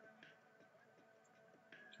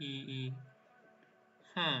EE.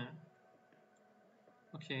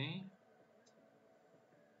 Okay.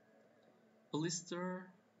 Blister.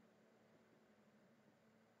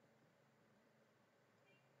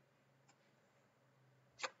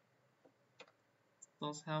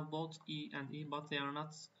 Does have both E and E, but they are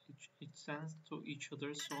not adjacent to each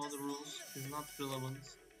other, so the rules is not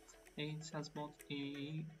relevant. 8 has both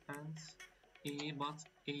E and E, but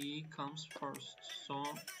E comes first, so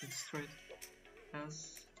it's straight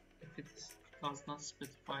as if it does not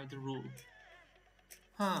specify the rule.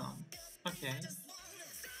 Okay.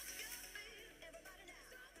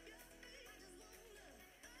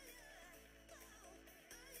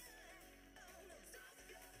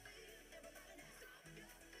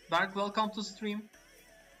 Berk, welcome to stream.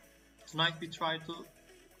 Tonight we try to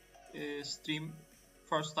stream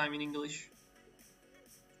first time in English.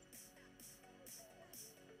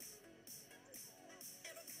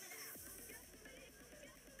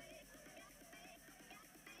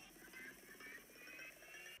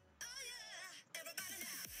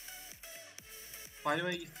 By the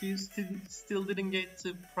way, if you still didn't get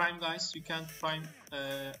to Prime, guys, you can Prime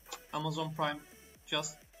Amazon Prime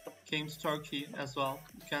just came to Turkey as well.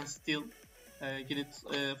 You can still get it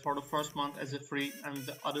for the first month as a free, and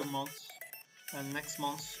the other months and next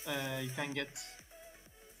month you can get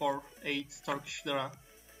for 8 Turkish lira.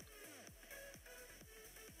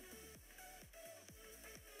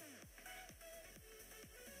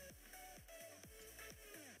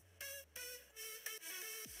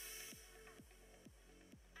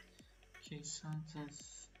 Okay,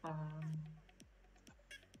 sentence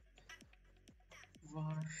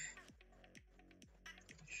var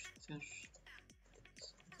eşittir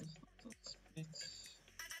split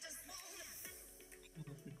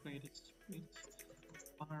cannot be created split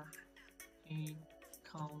var a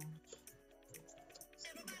count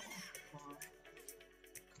 0 var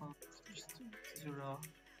count eşittir 0.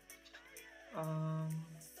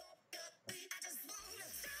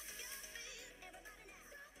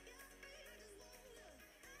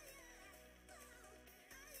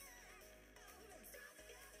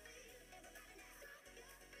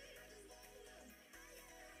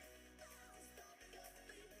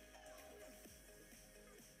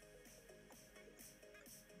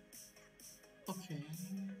 Okay.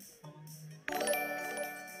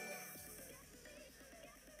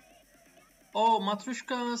 Oh,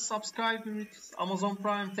 Matrushka subscribe with Amazon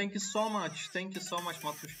Prime. Thank you so much. Thank you so much,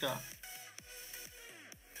 Matrushka.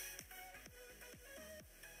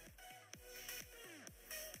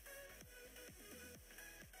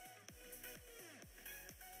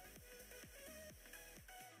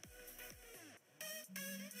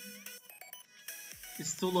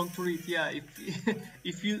 It's too long to read. Yeah,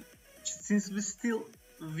 if you since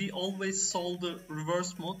we always solve the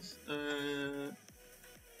reverse mode,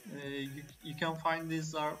 you can find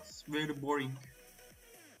these are very boring.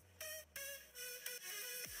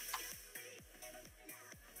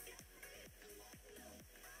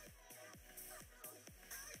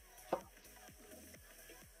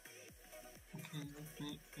 Okay, let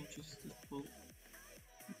me adjust the full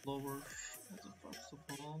lower as a first of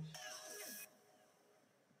all.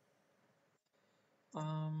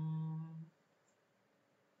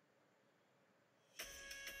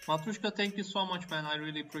 Matrushka, thank you so much, man. I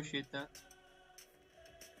really appreciate that.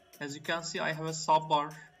 As you can see, I have a sub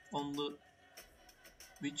bar on the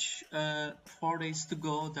which 4 days to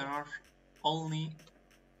go. There are only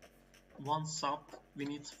one sub. We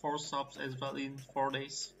need 4 subs as well in 4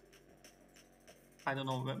 days. I don't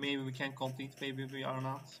know, maybe we can complete, maybe we are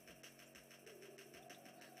not.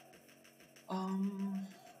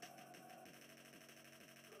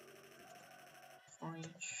 For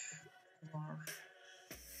each bar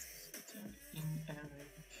sitting in a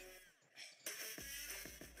range.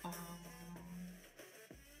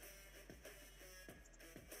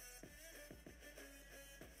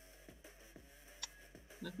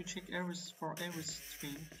 Let me check for every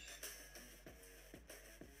string.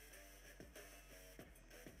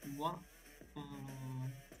 One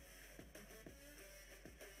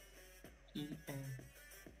EA.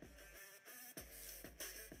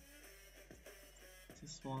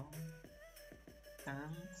 This one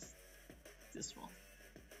and this one.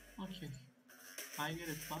 Okay, I get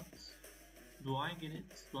it, but do I get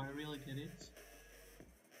it? Do I really get it?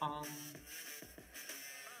 Okay.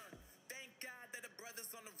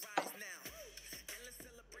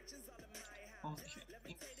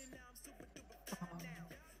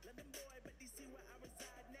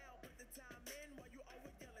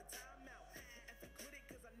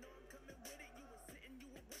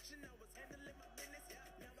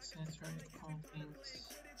 Symetric contains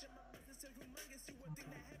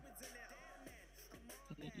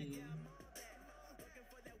EE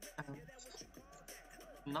and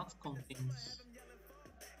not contains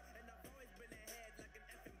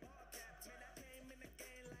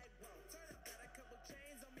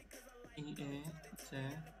EA.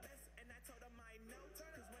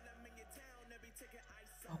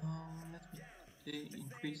 Let me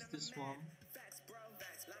increase this one.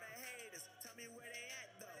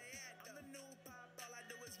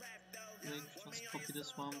 Let's just copy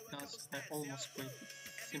this one because I almost created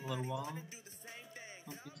a similar one.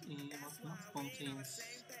 Contains E, not contains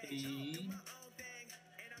A.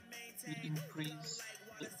 We increase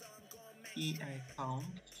the EA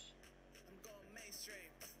count.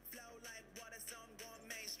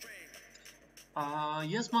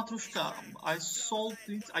 Yes, Matrushka, I solved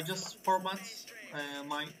it. I just format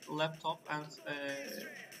my laptop and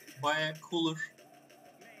buy a cooler.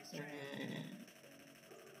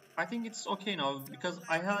 I think it's okay now because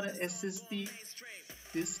I had a SSD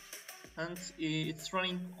disk and it's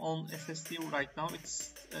running on SSD right now.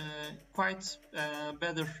 It's quite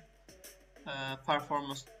better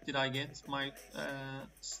performance did I get. My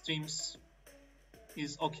streams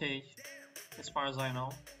is okay as far as I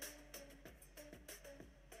know.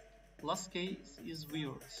 Last case is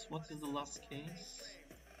weird. What is the last case?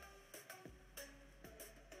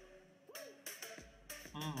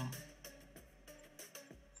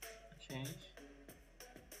 Okay.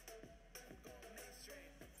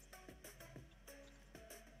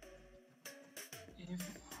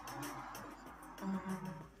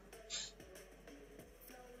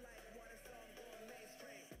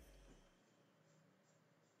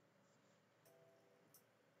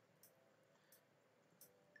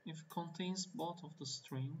 If it contains both of the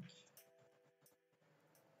string,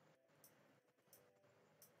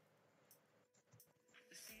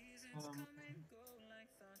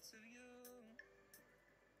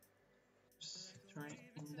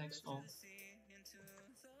 index of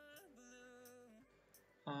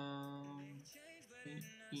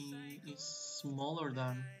E is smaller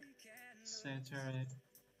than Saturday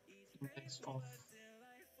index of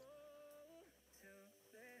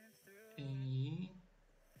A,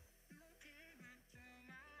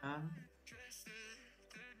 and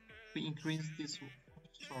we increase this.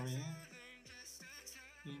 Sorry,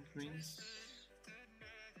 we increase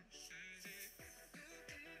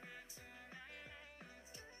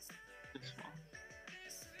this one.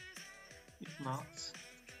 If not,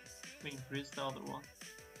 we increase the other one.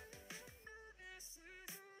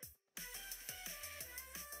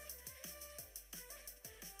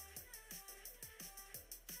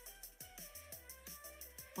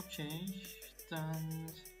 Okay, then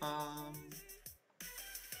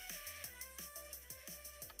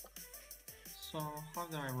so how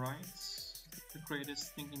do I write the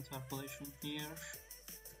greatest thing interpolation here?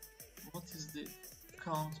 What is the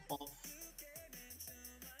count of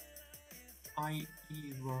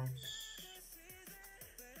IE words?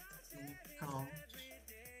 Count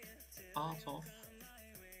out of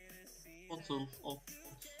total of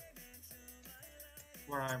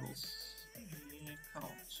variables.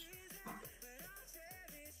 account.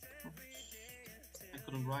 Oops. I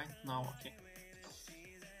couldn't write now. Okay.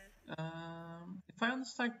 If I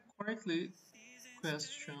understand correctly,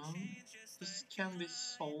 question, this can be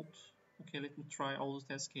solved. Okay, let me try all the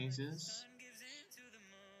test cases.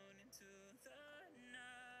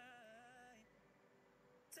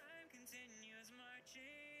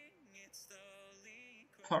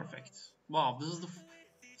 Perfect. Wow,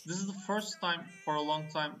 this is the first time for a long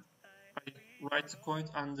time I write the code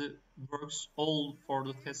and it works all for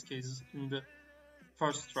the test cases in the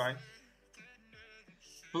first try.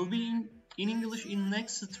 Will be in English in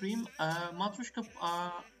next stream. Matrushka,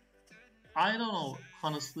 I don't know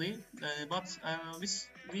honestly, but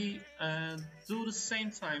we do the same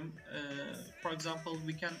time. For example,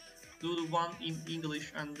 we can do the one in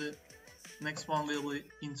English and the next one will be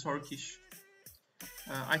in Turkish.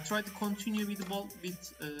 I try to continue with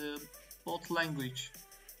both language.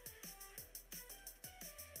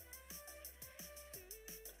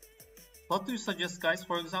 What do you suggest, guys?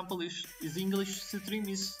 For example, is English stream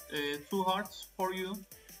is too hard for you?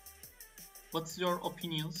 What's your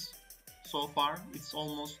opinions so far? It's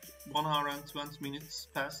almost 1 hour and 20 minutes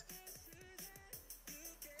past.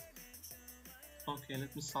 Okay,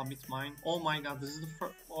 let me submit mine. Oh my god, this is the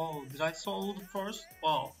first. Oh, did I solve the first?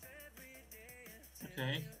 Wow.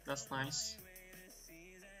 Okay, that's nice.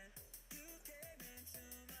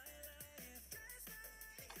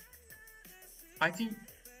 I think.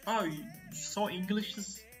 Oh, so English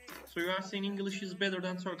is. So you are saying English is better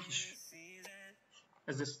than Turkish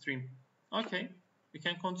as a stream? Okay, we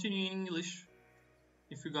can continue in English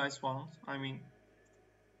if you guys want. I mean,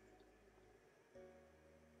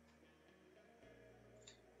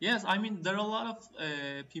 yes, I mean there are a lot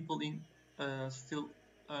of people in still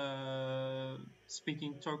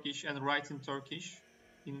speaking Turkish and writing Turkish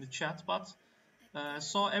in the chat, but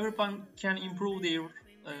so everyone can improve their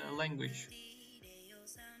language.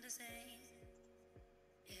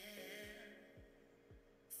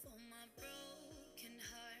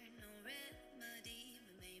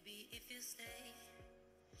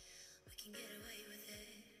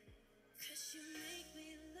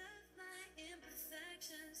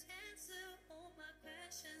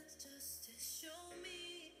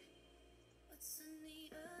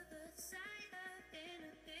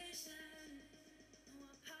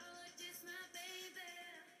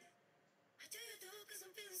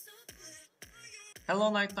 Hello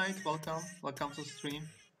Night Night, welcome to stream.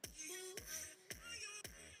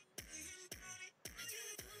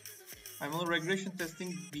 I'm on regression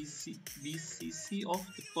testing VCC of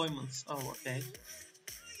deployments. Oh, okay.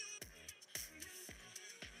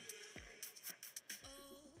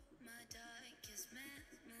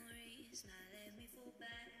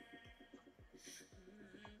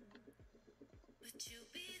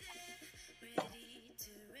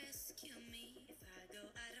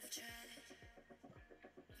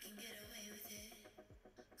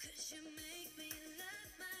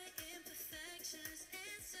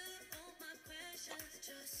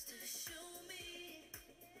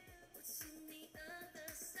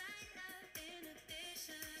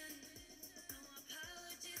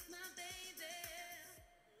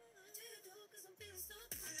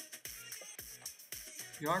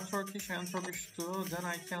 You are Turkish, I am Turkish too, then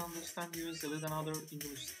I can understand you easily than other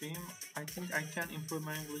English stream. I think I can improve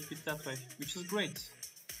my English with that way, which is great.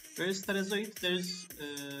 Where is Terezoid? There's,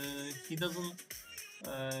 he doesn't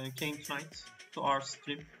came tonight to our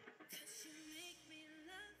stream.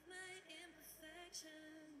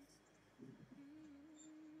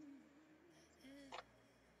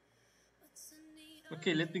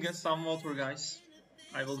 Okay, let me get some water, guys.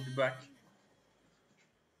 I will be back.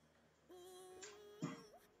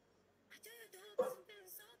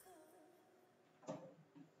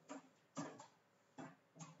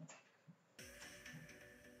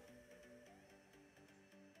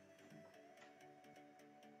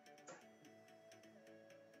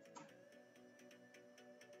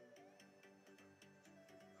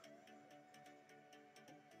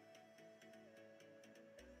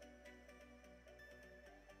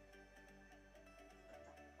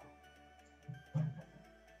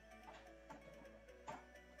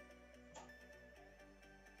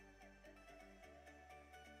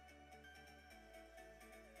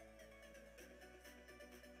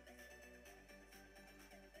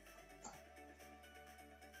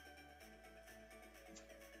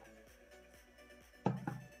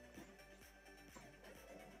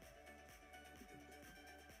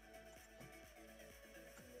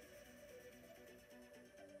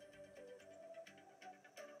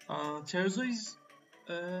 Terezo is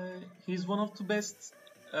he's one of the best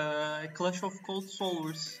Clash of Code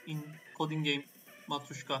solvers in Codingame.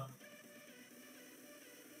 Matushka.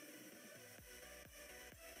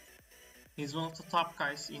 He's one of the top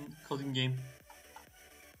guys in Codingame,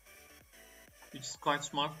 which is quite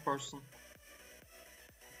smart person.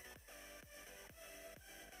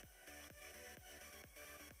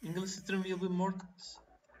 English stream will be more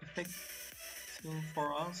effective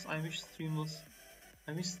for us. I wish stream will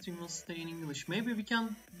stay in English. Maybe we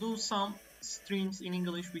can do some streams in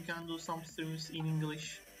English. We can do some streams in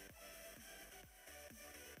English.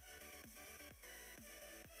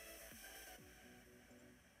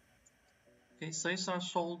 Okay, Caesar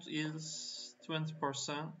sold is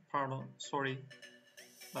 20%. Pardon, sorry,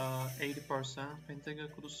 80%. Pentagon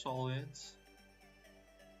could solve it.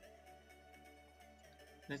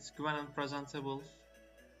 Let's go and presentable.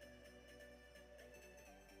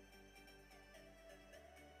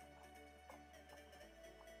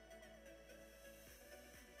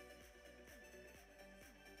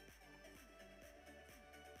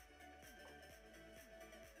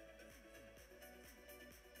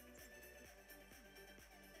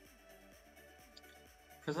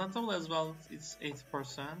 Presentable as well, it's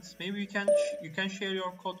 80%. Maybe you can share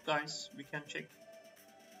your code, guys. We can check.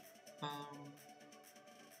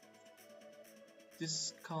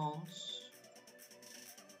 This counts.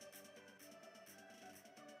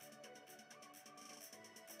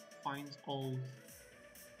 Find all.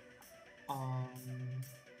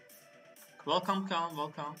 Welcome, Khan.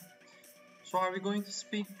 Welcome. So, are we going to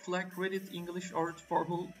speak like Reddit English or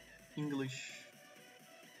formal English?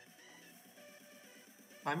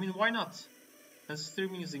 I mean, why not? As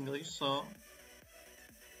streaming is English, so.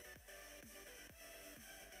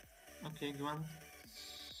 Okay, Gwen.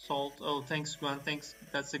 Salt. Oh, thanks, Gwen. Thanks.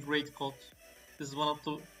 That's a great code. This is one of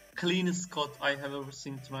the cleanest code I have ever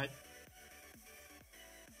seen tonight.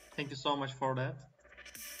 Thank you so much for that.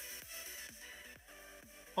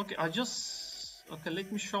 Okay,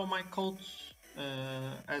 let me show my code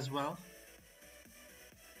as well.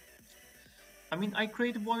 I mean, I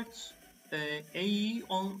created void AE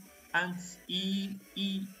on and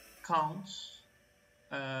EE counts.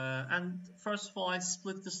 And first of all, I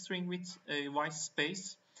split the string with a white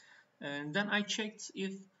space, and then I checked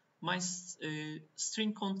if my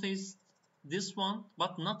string contains this one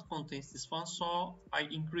but not contains this one, so I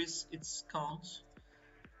increase its count.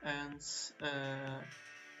 And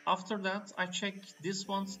after that, I check this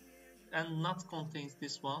one and not contains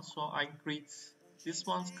this one, so I increase this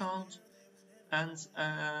one's count. And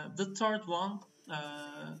the third one,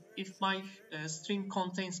 if my string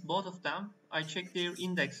contains both of them, I check their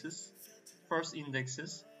indexes, first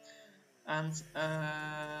indexes. And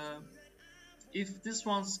if this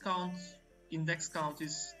one's index count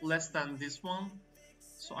is less than this one,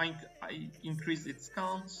 so I increase its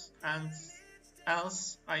count, and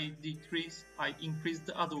else I increase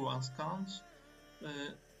the other one's count.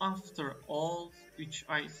 After all, which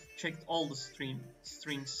I checked all the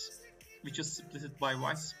strings, which is split by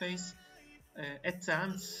white space. At the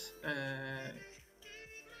end,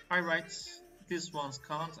 I write this one's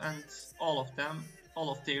count and all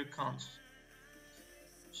of their counts.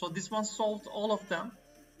 So this one solved all of them,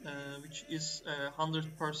 which is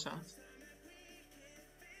 100%.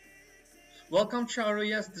 Welcome, Charo.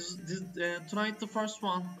 Yes, tonight the first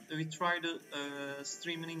one we try to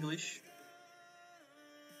stream in English.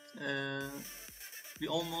 We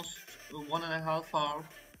almost 1.5 hours.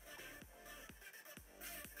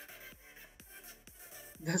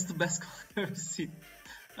 That's the best code I've ever seen.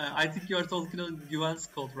 I think you are talking about Yuan's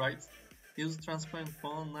code, right? Use transparent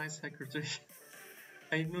font, nice hacker trick.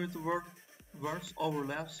 I ignored the words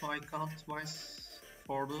overlap, so I count twice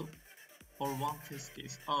for one test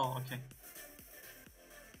case. Oh, okay.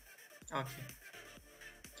 Okay.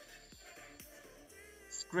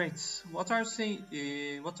 It's great. What are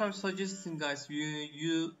you suggesting, guys?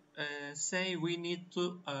 You say we need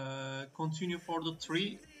to continue for the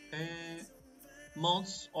 3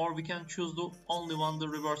 modes, or we can choose the only one, the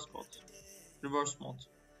reverse mode.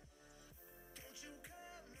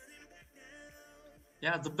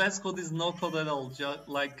 Yeah, the best code is no code at all,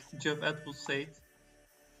 like Jeff Atwood said.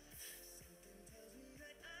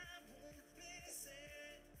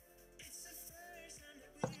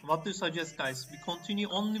 What do you suggest, guys? We continue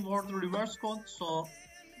only for the reverse code, so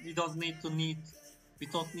we don't need to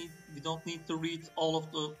read all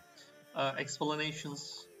of the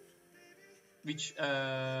explanations, which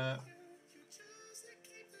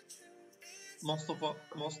most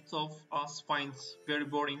of us find very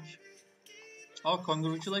boring. Oh,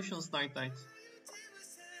 congratulations, Night.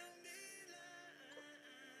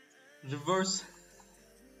 Reverse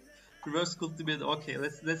cultivated. Okay,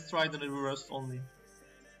 let's try the reverse only.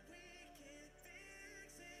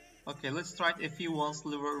 Okay, let's try it a few once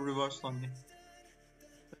reverse only.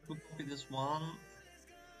 Let me copy this one.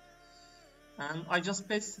 And I just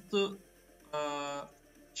pasted the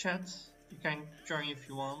chat. You can join if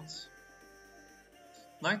you want.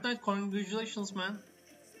 Night, congratulations, man.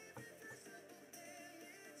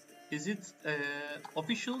 Is it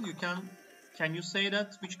official? Can you say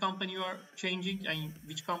that which company you are changing and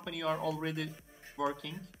which company you are already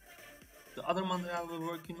working? The other month I will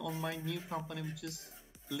working on my new company, which is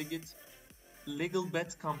legal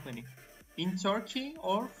bet company in Turkey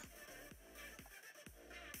or.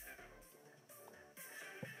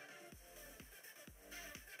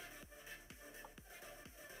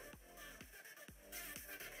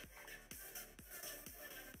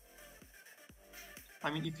 I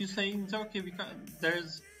mean, if you say in Turkey,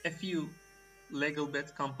 there's a few legal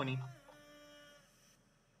bet company.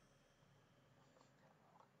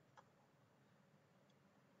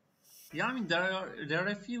 Yeah, I mean there are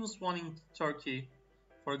a few one in Turkey.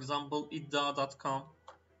 For example, iddia.com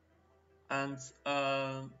and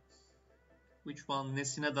which one?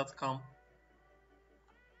 Nesine.com.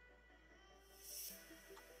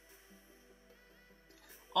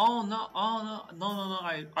 Oh no! Oh no!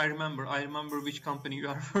 I remember. I remember which company you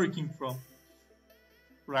are working from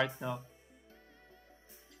right now.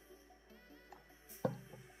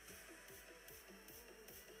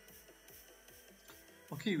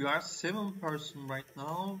 Okay, we are 7 person right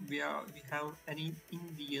now. We have an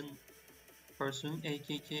Indian person,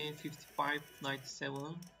 AKK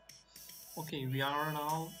 5597. Okay, we are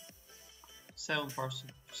now 7 person.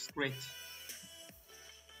 It's great.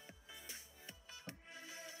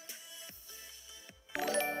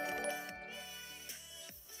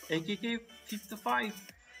 AKK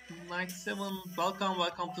 5597.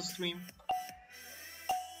 Welcome to stream.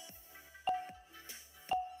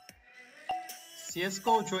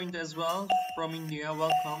 CSGO joined as well from India.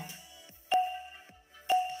 Welcome.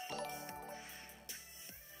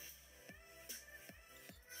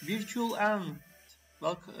 Virtual and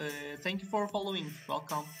welcome. Thank you for following.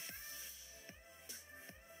 Welcome.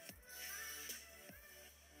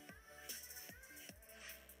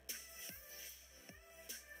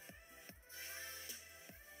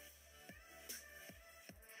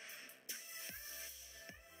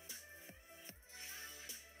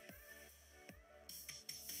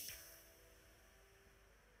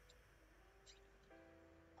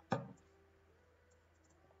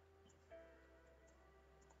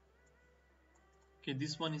 Okay,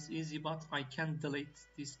 this one is easy, but I can't delete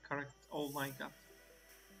this character. Oh my god.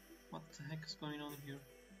 What the heck is going on here?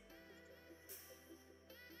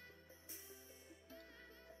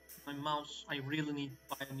 My mouse. I really need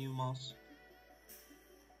to buy a new mouse.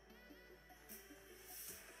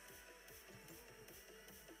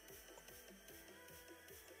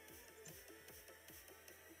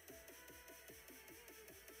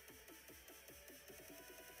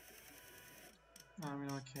 I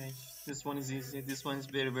mean, okay. This one is easy. This one is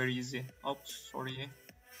very easy. Oops, sorry.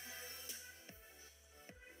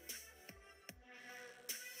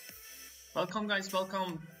 Welcome guys,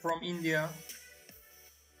 welcome from India.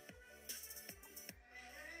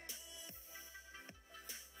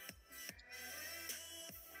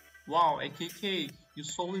 Wow, AKK, you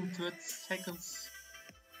sold in 20 seconds.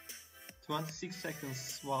 26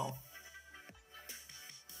 seconds, wow.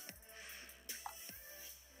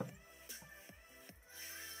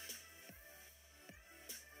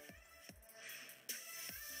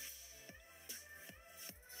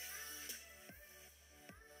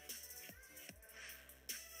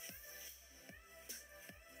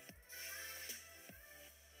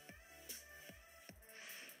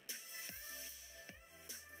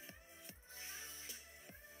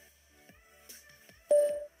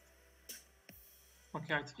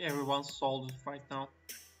 Okay, I think everyone's sold it right now.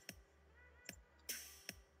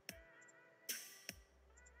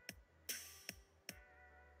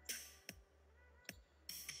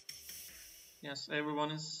 Yes,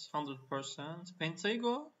 everyone is 100%.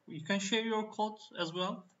 Pentago, you can share your code as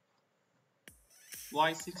well.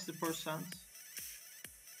 Why 60%?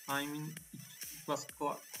 I mean, it was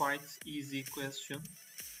quite easy question.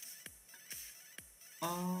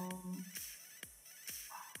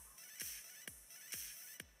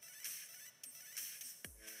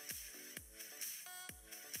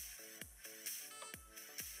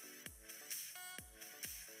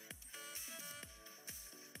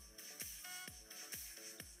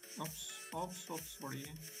 Oops, sorry.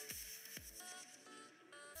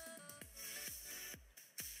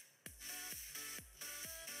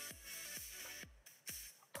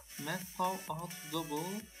 Math power out double.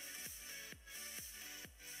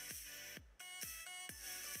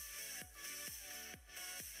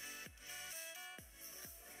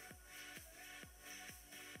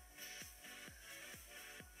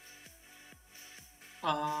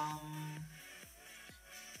 Um,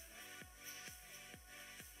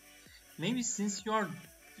 Maybe since you are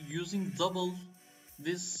using double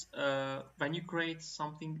this when you create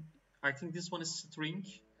something, I think this one is string,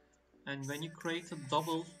 and when you create a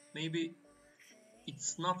double, maybe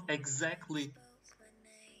it's not exactly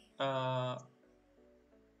uh,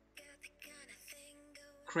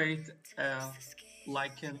 create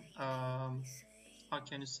like an how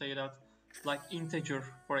can you say that, like integer,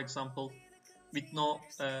 for example, with no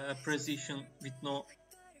precision, with no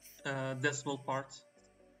decimal part.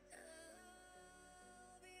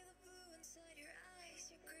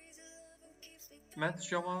 Math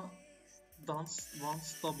Java dance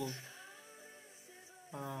wants double.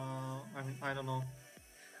 I mean, I don't know.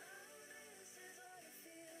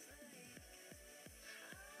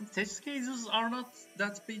 Test cases are not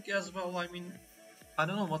that big as well. I mean, I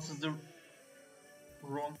don't know what is the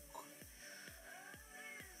wrong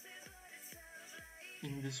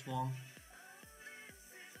in this one.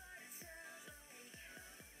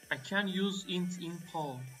 I can use int in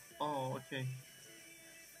Paul. Oh, okay.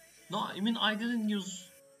 No, I mean, I didn't use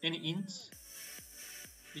any int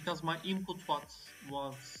because my input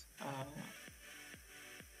was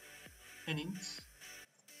an int.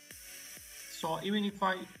 So even if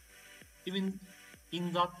even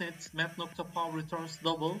in .NET math.power returns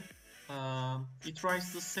double, it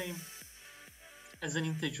writes the same as an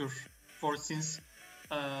integer, for since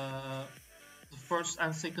the first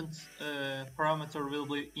and second parameter will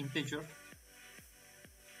be integer.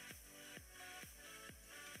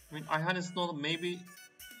 I mean, I honestly don't know, maybe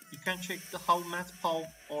you can check the how matpal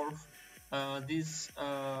or these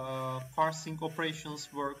parsing operations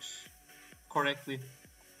works correctly.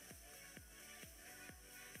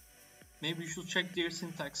 Maybe you should check their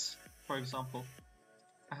syntax, for example.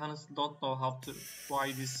 I honestly don't know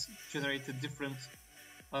why this generated different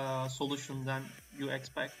solution than you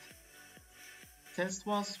expect. Test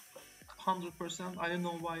was 100%. I don't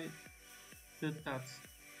know why it did that.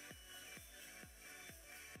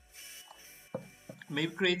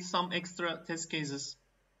 Maybe create some extra test cases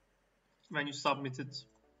when you submit it.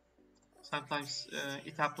 Sometimes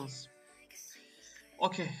it happens.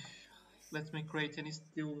 Okay, let me create any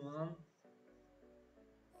still one.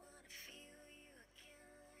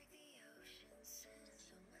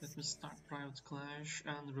 Let me start private clash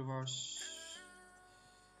and reverse.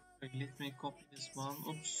 Okay, let me copy this one.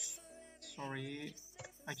 Oops, sorry.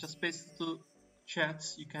 I just pasted to chat.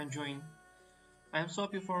 You can join. I am so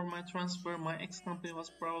happy for my transfer. My ex company was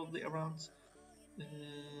probably around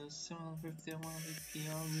 750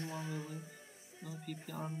 PPR. New one will no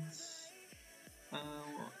PPR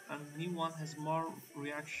and new one has more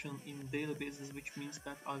reaction in daily basis, which means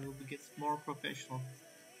that I will get more professional.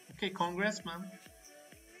 Okay, congrats, man.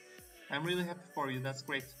 I'm really happy for you. That's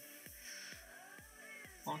great.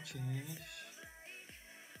 Okay.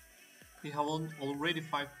 We have already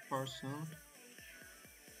 5%.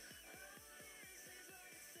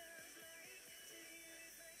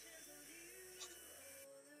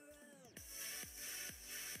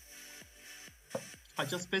 I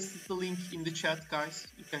just pasted the link in the chat, guys.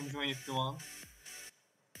 You can join if you want.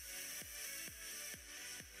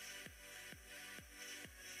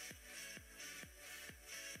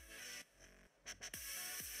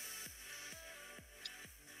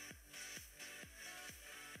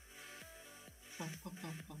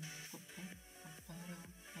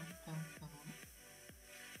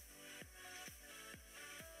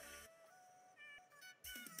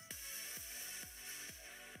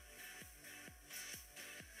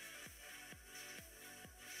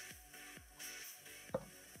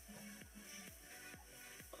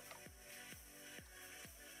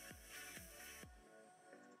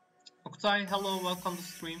 Oktay, hello, welcome to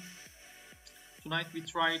stream. Tonight we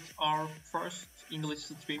tried our first English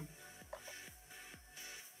stream.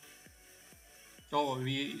 Oh,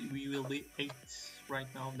 we will be 8 right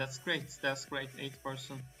now. That's great. That's great.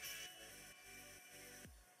 8%.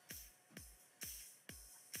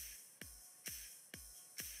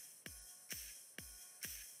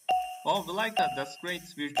 Oh, we like that. That's great,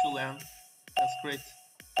 virtual N. That's great.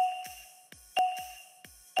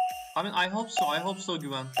 I mean, I hope so. I hope so,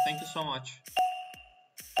 Güven. Thank you so much.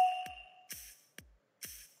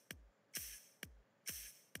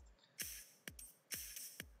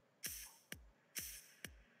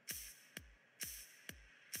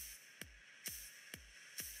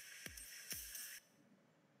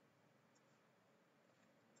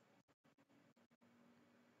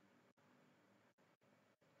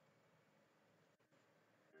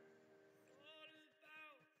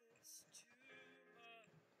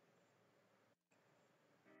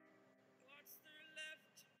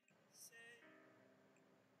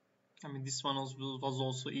 I mean, this one was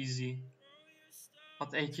also easy.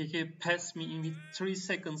 But AKK passed me in with 3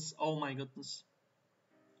 seconds. Oh my goodness.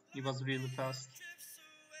 He was really fast.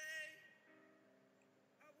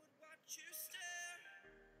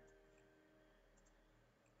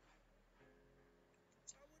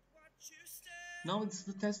 Now it's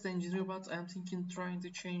the test engineer, but I'm thinking trying to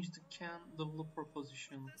change the can developer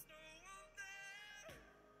position.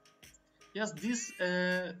 Yes, these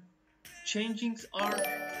changings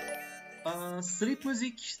are sleep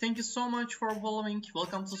music. Thank you so much for following.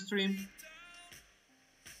 Welcome to stream.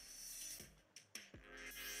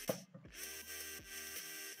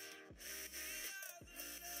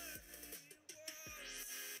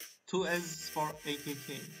 Two S for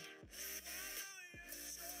AKK.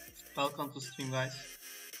 Welcome to stream, guys.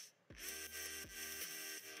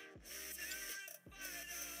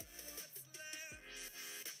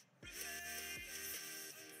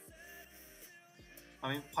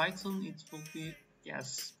 I mean, Python, it will be,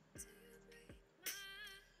 yes.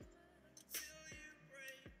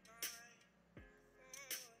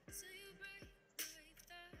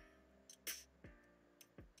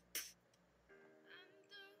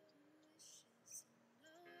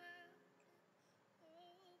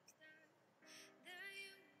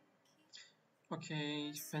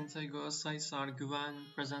 Okay, Pentagon size are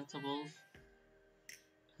Güven presentable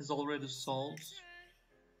is already solved.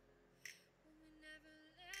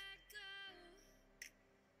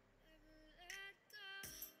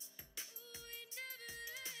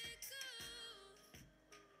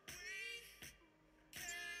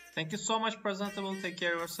 Thank you so much, presentable. Take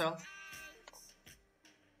care of yourself.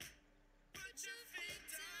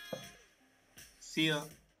 See ya.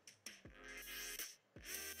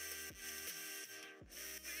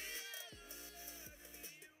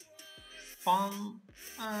 Fun,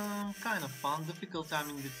 kind of fun. Difficult, I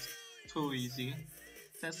mean, it's too easy.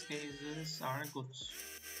 Test cases are good.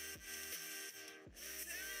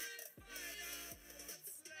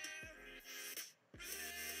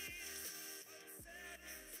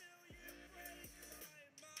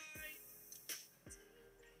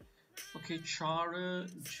 Okay, Çağrı,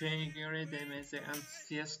 JGR, DMZ, and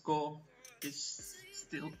CSGO is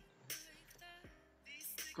still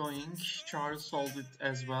going. Çağrı solved it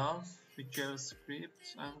as well with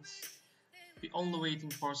JavaScript, and we're only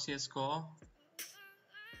waiting for CSGO.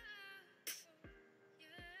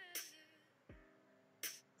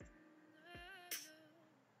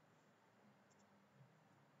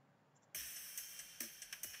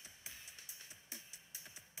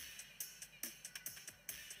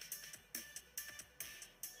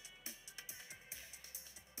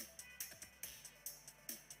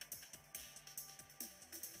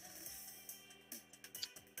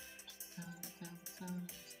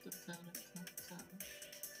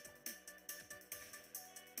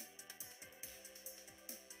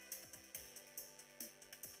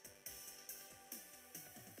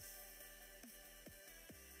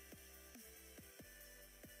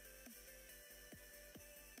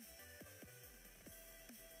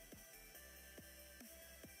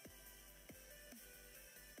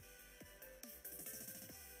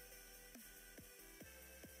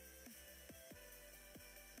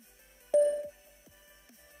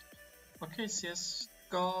 Okay,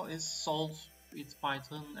 CSGO is solved with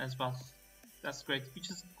Python as well. That's great, which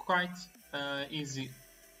is quite easy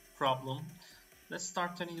problem. Let's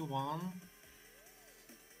start a new one.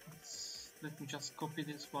 Let me just copy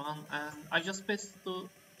this one, and I just pasted the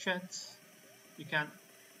chat. You can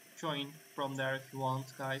join from there if you want,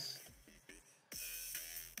 guys.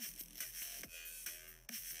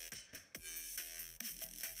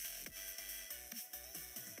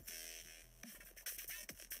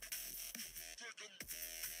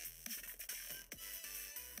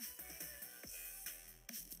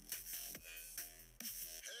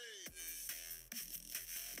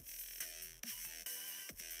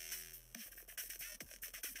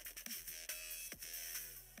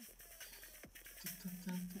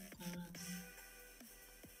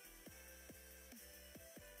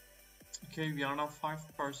 Okay, we are now 5%.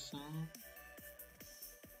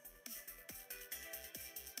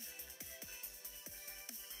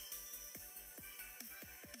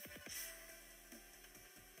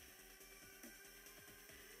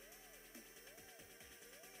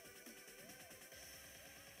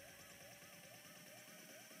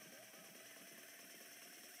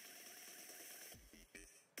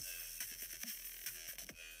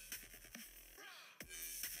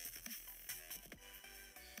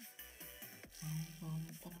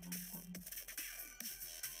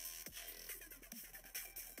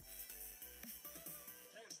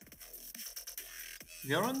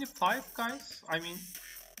 We are only 5, guys. I mean,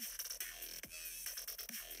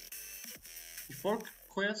 before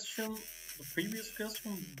question, the previous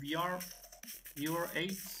question, viewer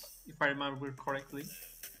 8, if I remember correctly.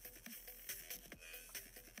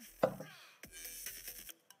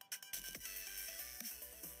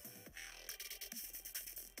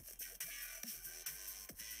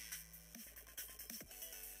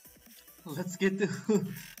 Let's get the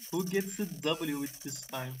who gets the W with this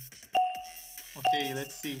time. Okay,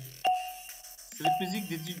 let's see. Sleep Music,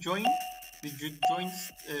 did you join? Did you join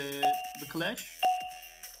the clash?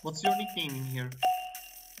 What's your nickname in here?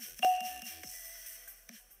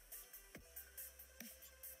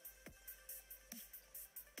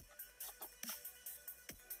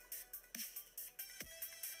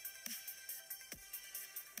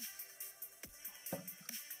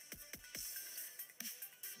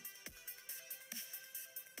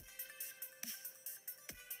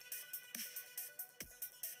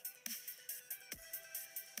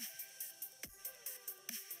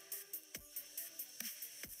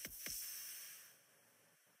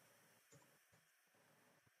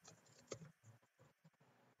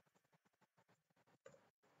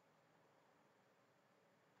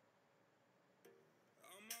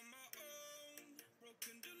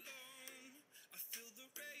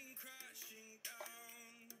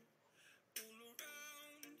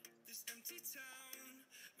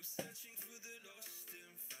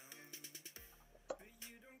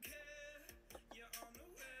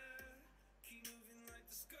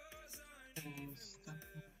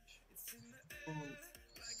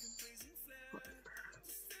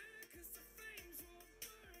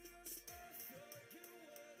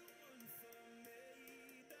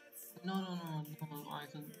 No,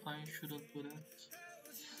 I shouldn't do that.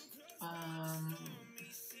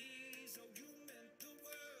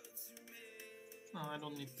 No, I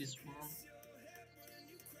don't need this one.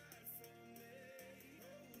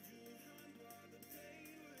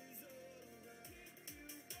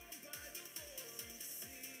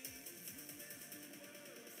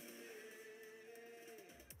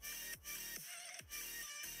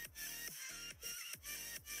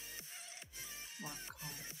 What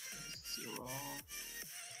count is 0?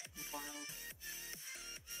 Wild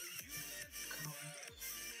count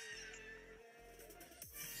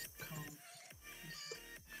is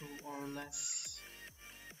equal or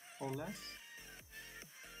less.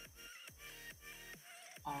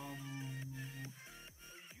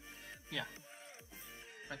 Yeah,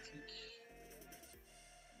 I think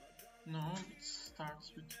no, it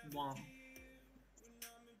starts with 1.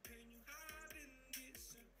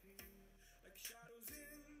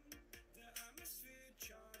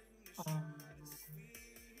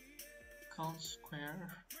 Count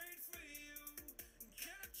square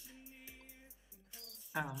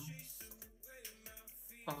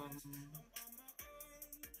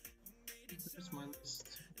here's my list.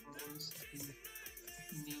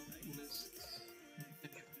 Name list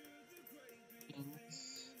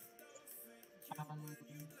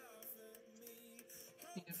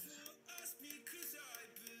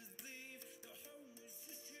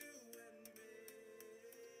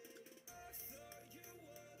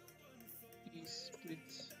if split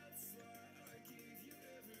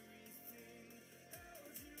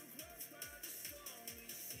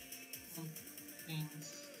contains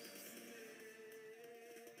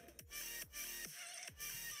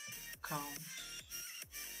count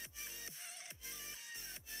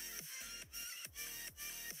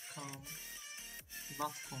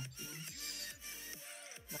not contains,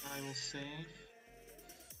 then I will say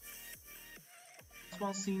this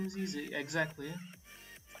one seems easy. Exactly,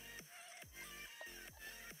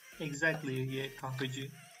 yeah, Kankaji.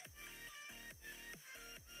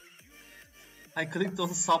 I clicked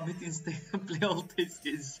on submit instead of play all test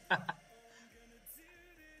cases.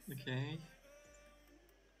 Okay.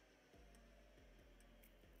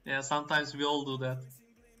 Yeah, sometimes we all do that.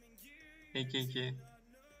 AKK.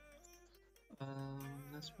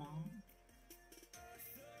 This one.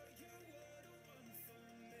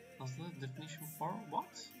 What's the definition for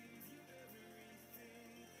what?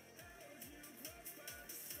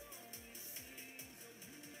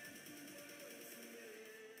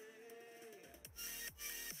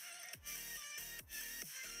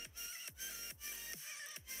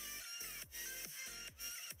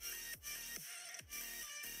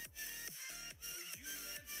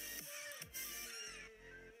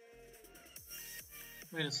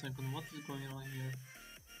 Wait a second, what is going on here?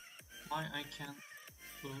 Why I can't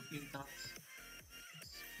do is that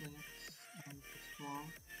split and this one.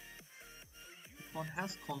 This one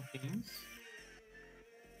has contains.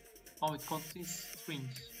 Oh, it contains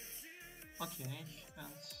strings. Okay,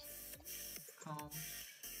 and count,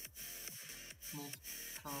 not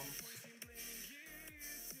count,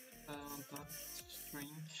 That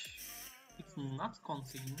string, if not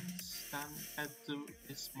contains, then add to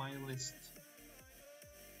this my list.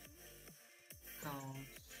 Count,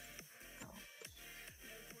 count,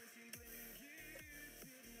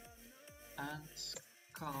 and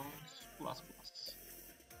count plus plus.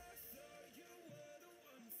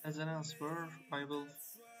 As an answer, I will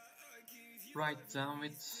write down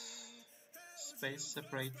with space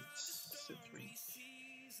separated string.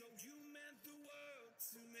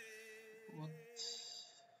 What?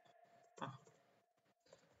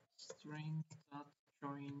 String dot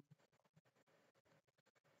join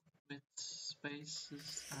with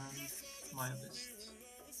spaces and my list.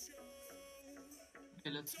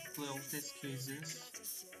 Okay, let's play all test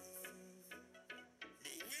cases.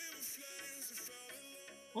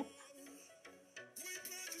 Oop.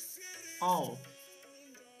 Oh.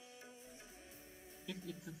 If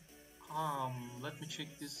it let me check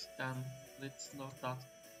this then. Let's load that.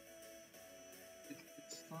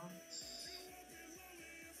 It's not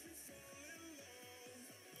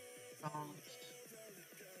count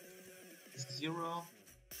 0,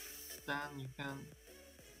 then you can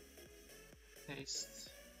paste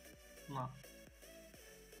none.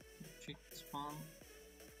 Check this one.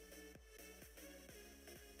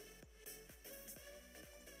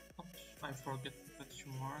 Oops, I forget the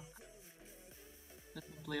question mark. Let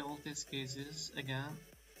me play all these cases again.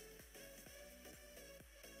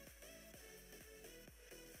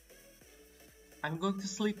 I'm going to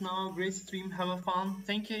sleep now. Great stream. Have a fun.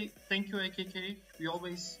 Thank you, AKK. We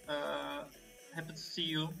always happy to see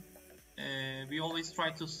you. We always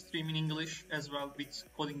try to stream in English as well with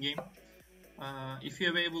Codingame. If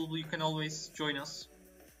you're available, you can always join us.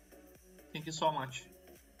 Thank you so much.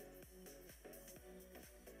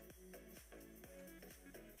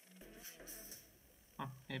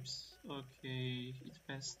 Okay, it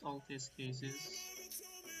passed all test cases,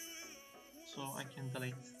 so I can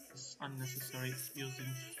delete this unnecessary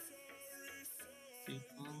using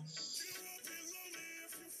statements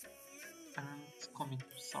and commit to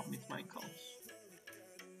submit my code.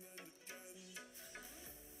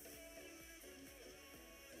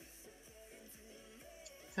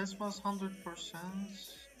 Test was 100%.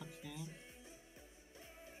 Okay.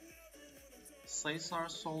 Size are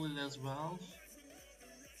solid as well.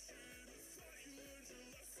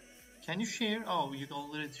 Can you share? Oh, you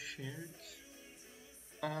already shared.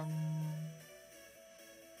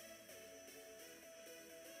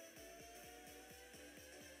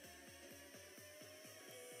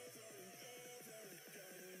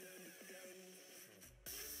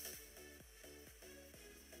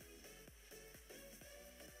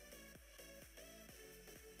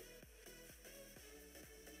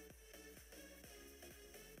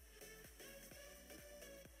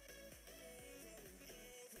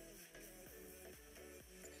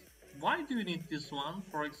 Why do you need this one,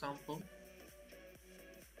 for example?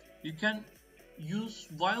 You can use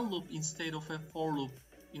while loop instead of a for loop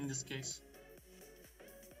in this case.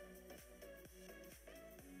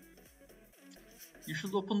 You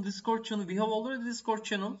should open Discord channel. We have already Discord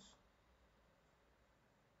channel.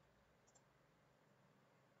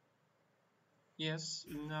 Yes,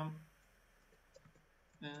 and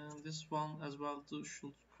this one as well too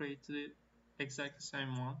should create the exact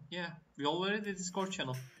same one. Yeah, we already Discord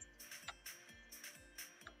channel.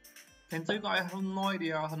 Pentagon, I have no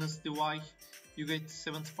idea honestly why you get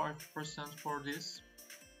 75% for this.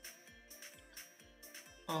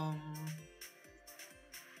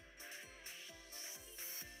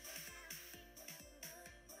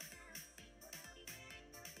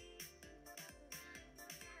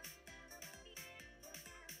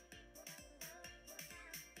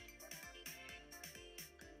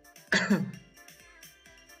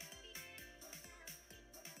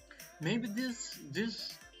 Maybe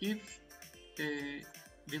this if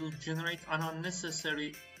will generate an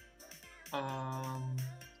unnecessary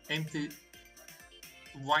empty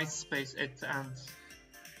white space at the end.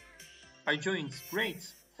 I joined.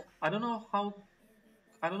 Great. I don't know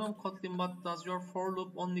Kotlin, but does your for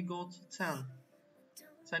loop only go to 10?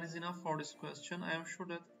 10 is enough for this question. I am sure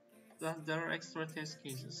that there are extra test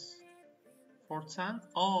cases. For 10?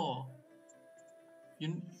 Oh,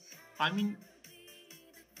 I mean,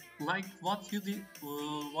 like what you did,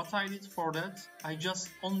 what I did for that, I just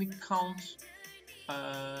only count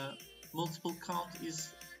multiple count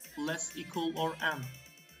is less equal or m.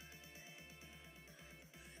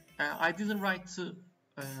 I didn't write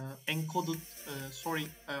encoded,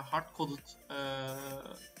 hard-coded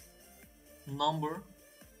number,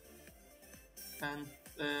 and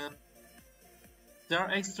there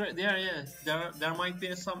are extra. There might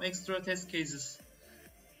be some extra test cases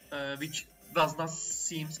which does not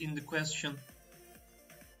seem in the question.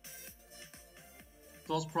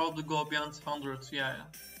 Those probably go beyond 100. Yeah,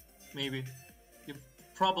 maybe. Yeah,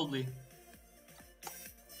 probably.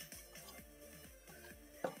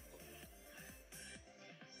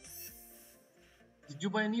 Did you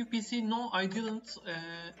buy a new PC? No, I didn't.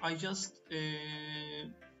 I just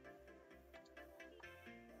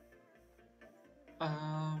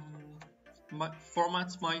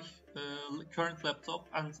format my current laptop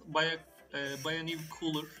and buy a new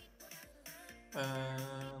cooler.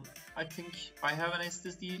 I think I have an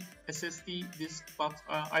SSD disk, but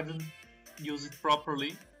I didn't use it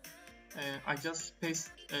properly. I just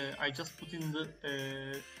put in the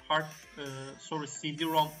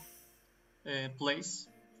CD-ROM place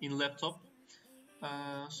in laptop.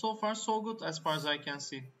 So far so good as far as I can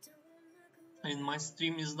see. And my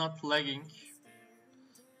stream is not lagging.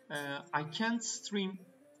 I can't stream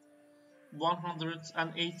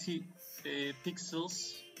 180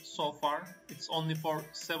 pixels so far. It's only for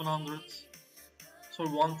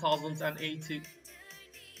 1080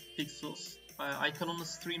 pixels. I can only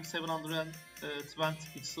stream 720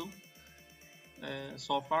 pixel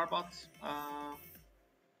so far, but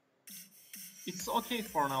it's okay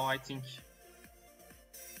for now, I think.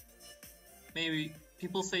 Maybe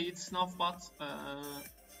people say it's enough, but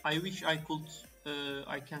I wish I could.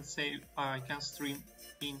 I can stream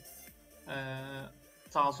in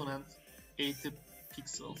 1080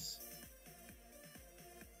 pixels.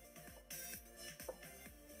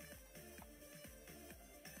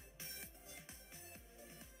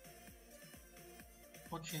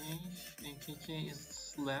 Okay, AKK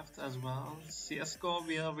is left as well. CSGO,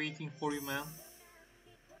 we are waiting for you, man.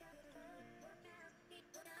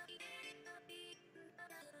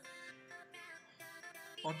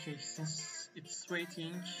 Okay, since it's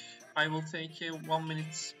waiting, I will take a 1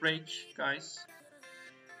 minute break, guys.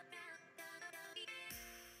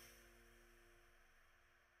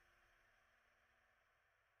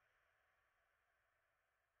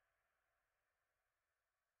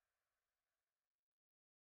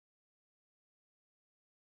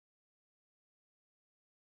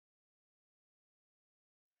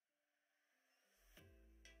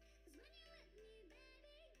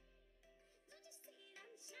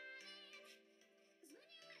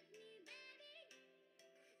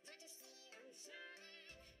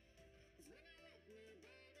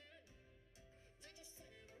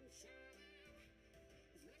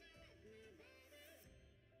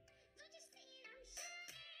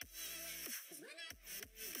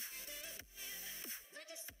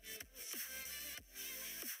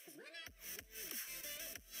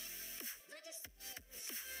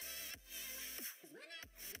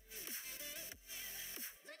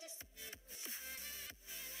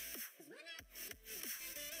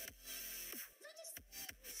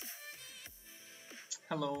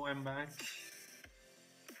 Hello, I'm back.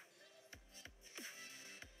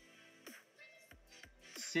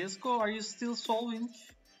 CSGO, are you still solving?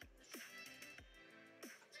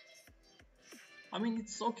 I mean,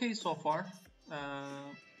 it's okay so far.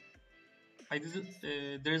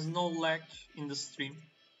 There's no lag in the stream.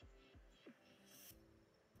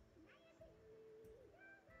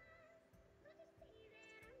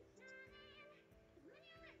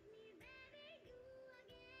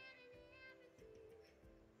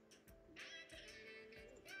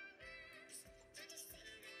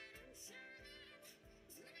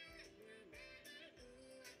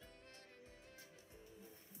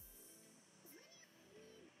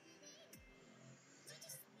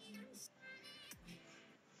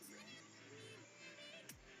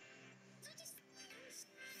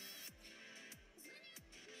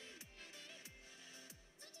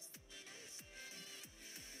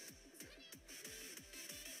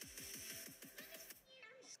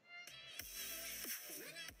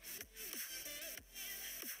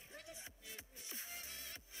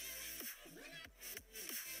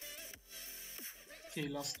 Okay,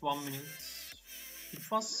 last 1 minute. It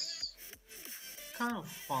was kind of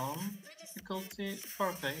fun. Difficulty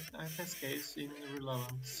perfect. I test case in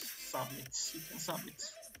relevant. Submit. You can submit.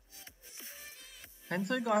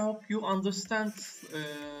 Pentag, I hope you understand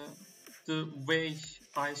the way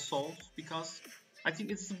I solve, because I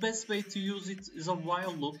think it's the best way to use it is a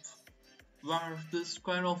while loop where the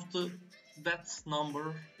square of that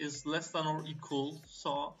number is less than or equal.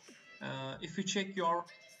 So if you check your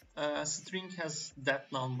string has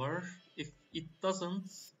that number, if it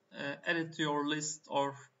doesn't, add it to your list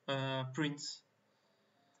or print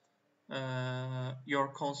your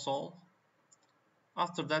console.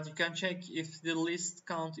 After that, you can check if the list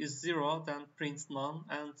count is 0, then print none,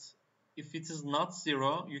 and if it is not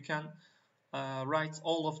 0, you can write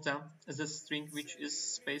all of them as a string which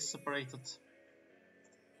is space separated.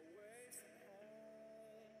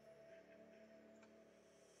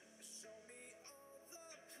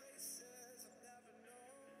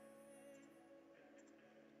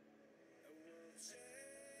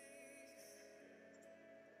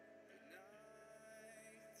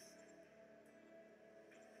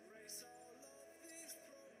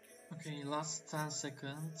 Okay, last 10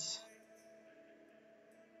 seconds.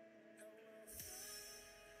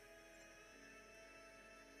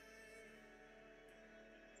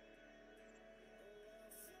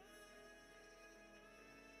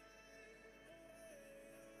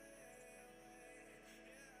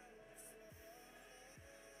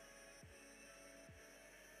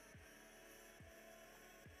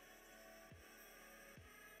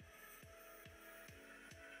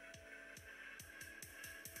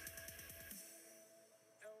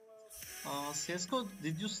 CSGO,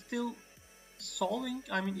 did you still solving?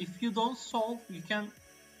 I mean, if you don't solve, you can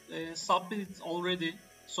submit it already,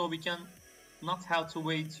 so we can not have to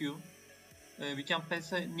wait you. We can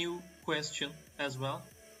pass a new question as well.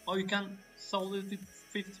 Or you can solve it with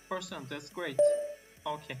 50%. That's great.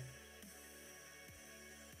 Okay.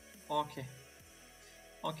 Okay.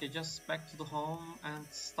 Okay, just back to the home and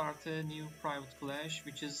start a new private clash,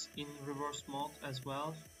 which is in reverse mode as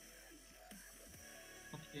well.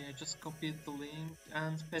 Okay, I just copied the link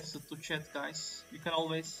and paste it to chat, guys. You can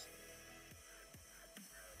always...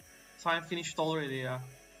 Time finished already, yeah.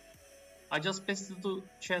 I just pasted it to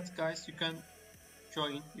chat, guys. You can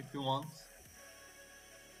join if you want.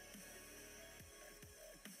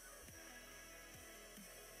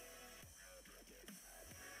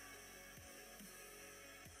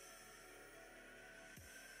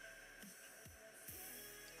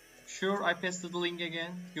 Sure, I pasted the link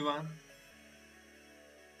again, Güven.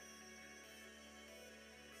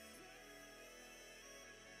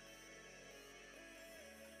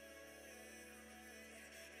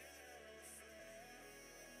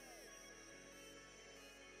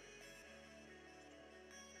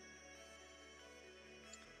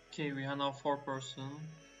 Okay, we are now 4 person.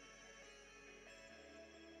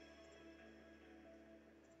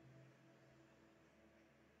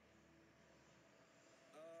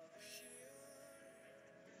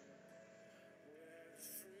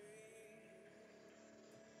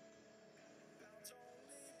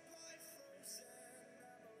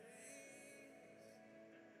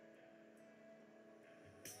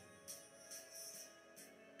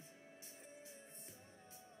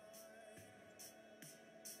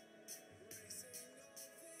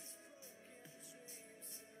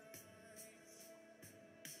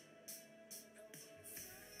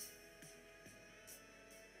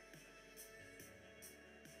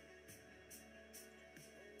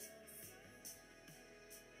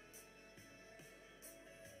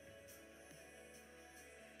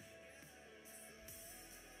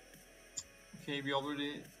 Okay, we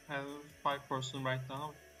already have 5 person right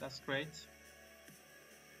now. That's great.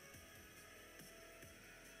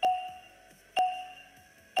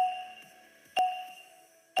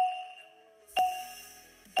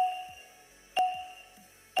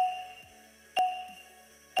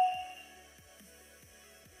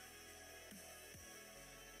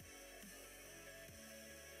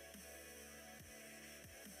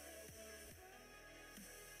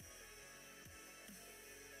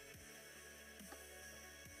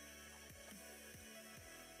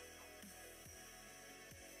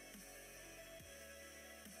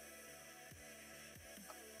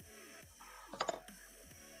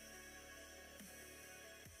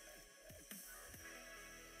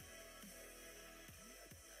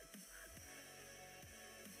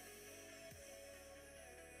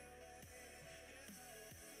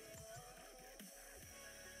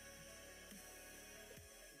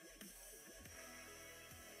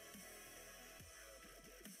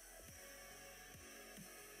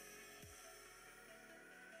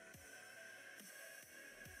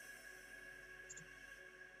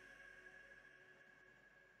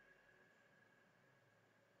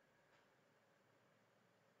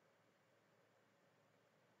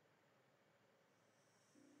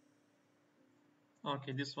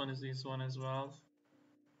 Okay, this one is this one as well.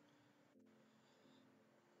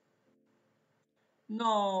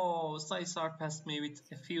 No, Saisar passed me with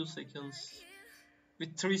a few seconds.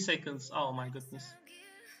 With 3 seconds. Oh my goodness.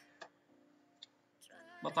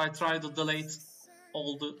 But I tried to delete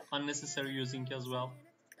all the unnecessary using as well.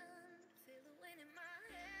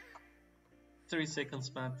 3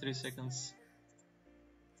 seconds, man. 3 seconds.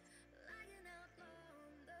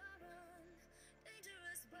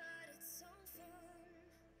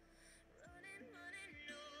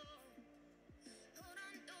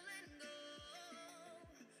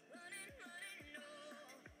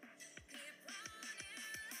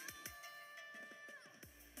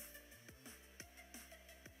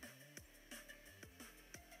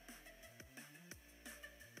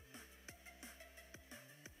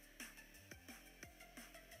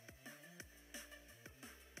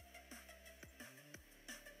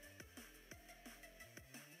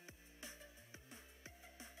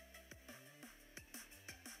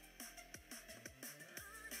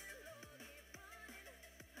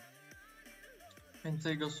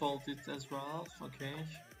 Integra solved it as well. Okay.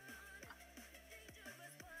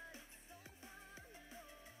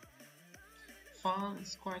 Fun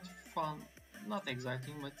is quite fun. Not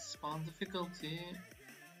exciting, but it's fun. Difficulty,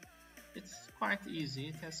 it's quite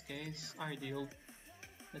easy. Test case, ideal.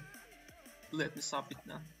 Let me submit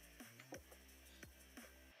now.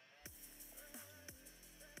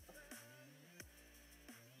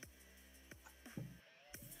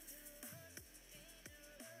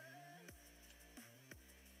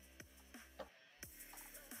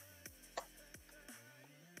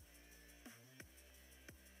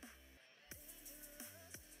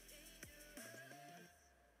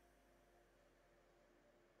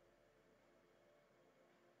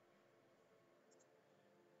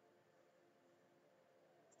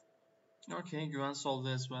 Okay, Güven solved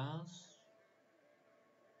as well.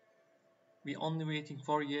 We only waiting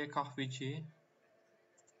for Y kahveci.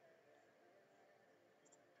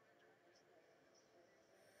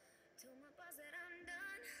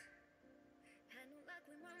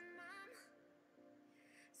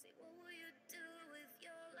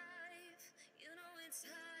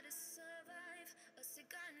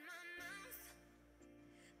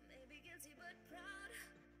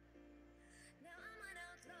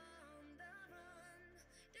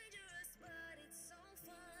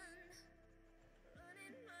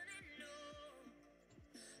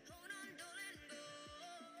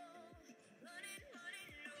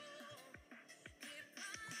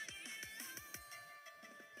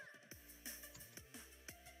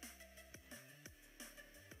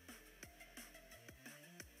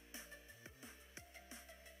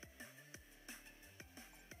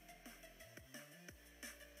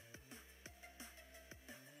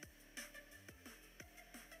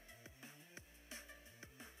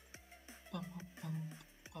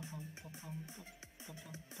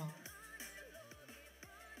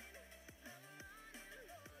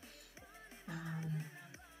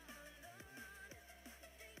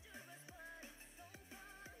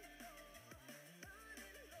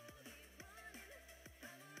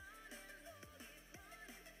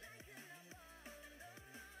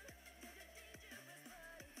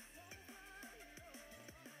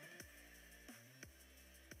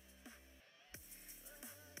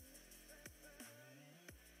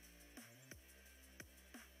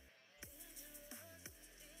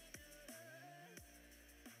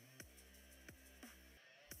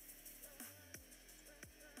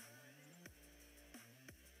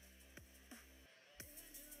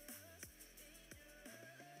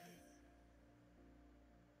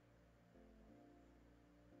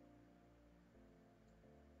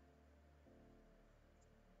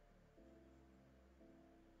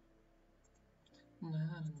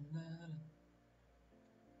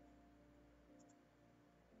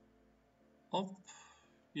 Hop.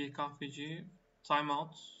 Y kahveci.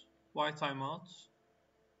 Timeout. Why timeout?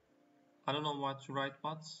 I don't know what to write,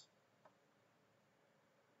 but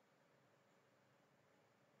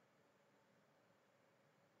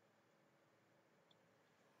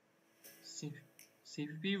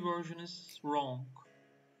CPP version is wrong.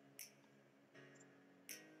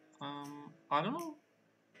 I don't know.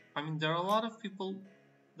 I mean, there are a lot of people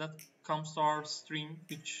that comes to our stream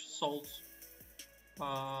which sold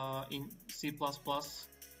in C++.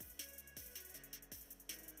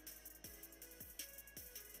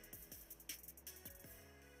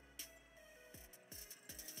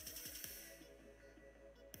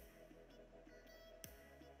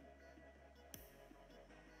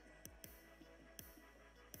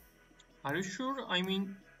 Are you sure? I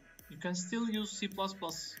mean, you can still use C++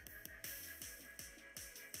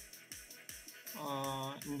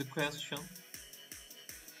 in the question.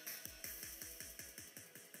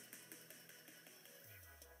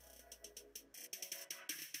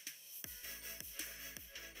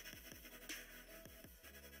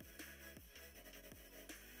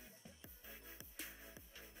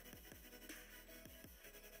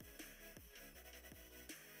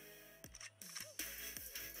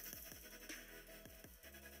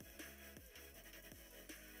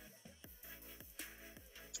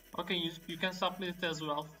 Okay, you can submit it as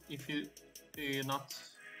well if you're not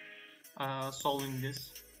solving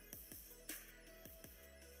this.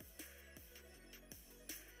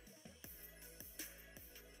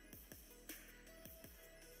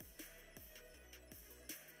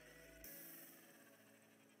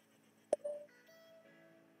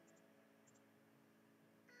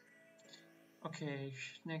 Okay,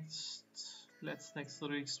 let's next the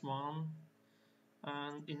next one,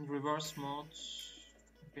 and in reverse mode.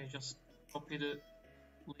 Okay, just copy the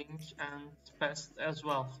link and paste as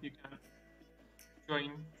well. You can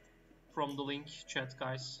join from the link chat,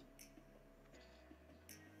 guys.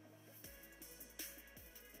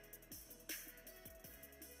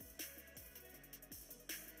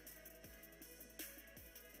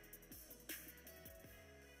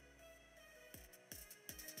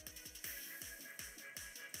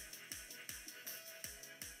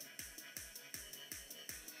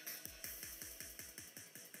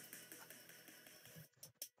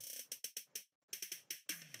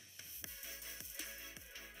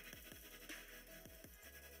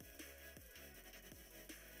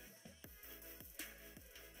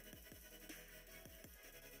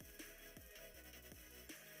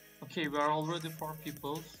 Okay, we are already 4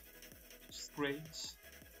 people, which is great.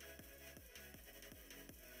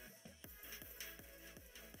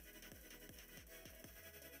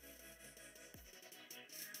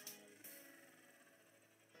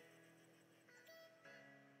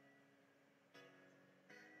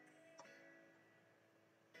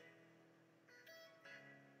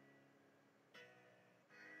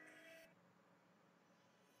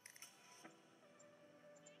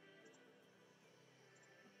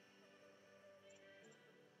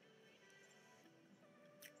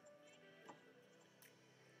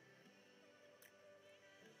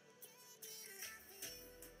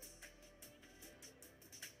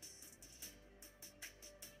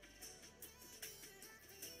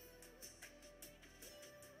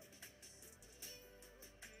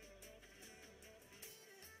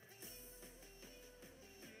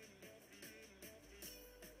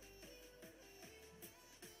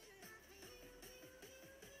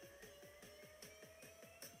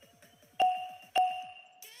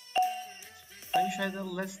 I wish I had a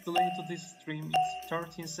less delay to this stream. It's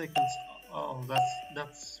 13 seconds. Oh,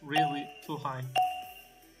 that's really too high.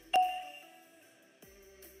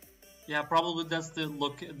 Yeah, probably that's the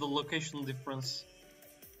location difference.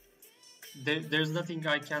 There's nothing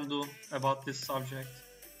I can do about this subject.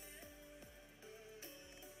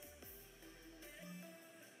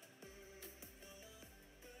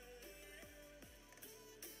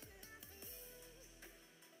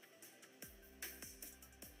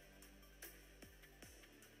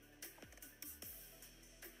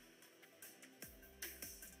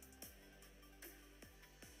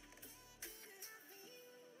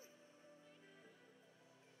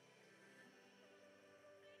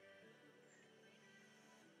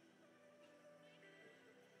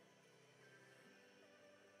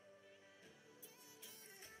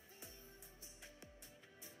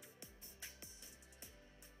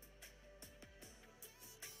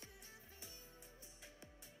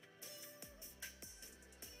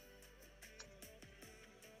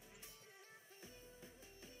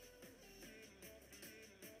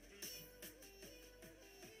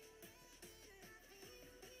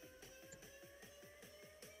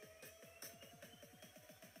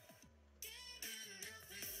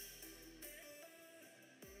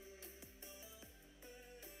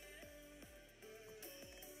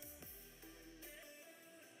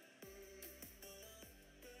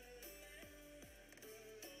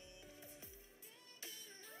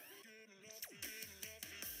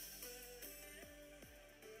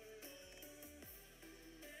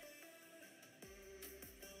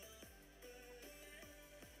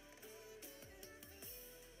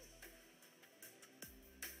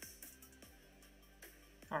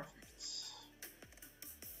 Perfect.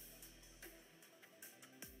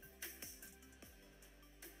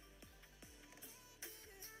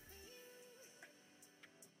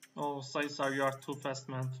 Oh, Saisar, you are too fast,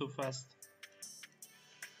 man, too fast.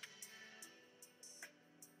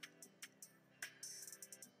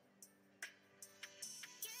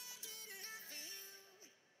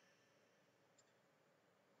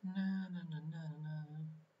 Na, na, na, na, na.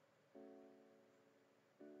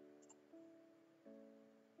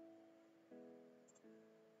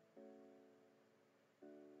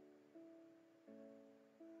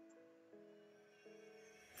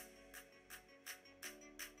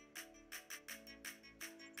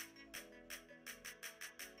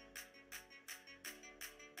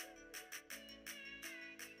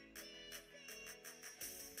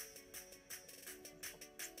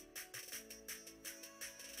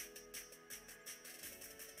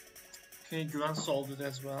 Okay, Güven solved it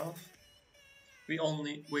as well. We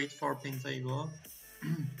only wait for Pentago.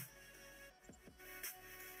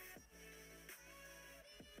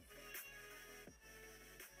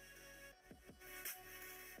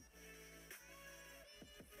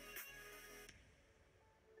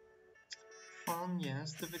 Fun,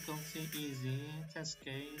 yes. Difficulty, easy. Test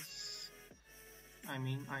case. I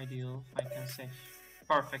mean, ideal, I can say.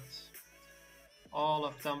 Perfect. All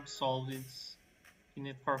of them solved it in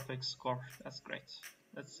a perfect score. That's great.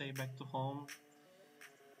 Let's say back to home.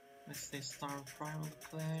 Let's say start primal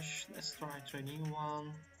clash. Let's try to a new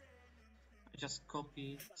one. I just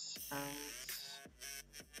copy it and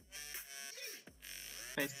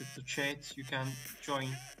paste it to chat. You can join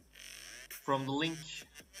from the link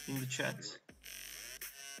in the chat.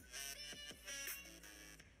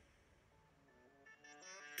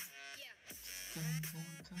 Dun, dun,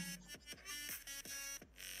 dun.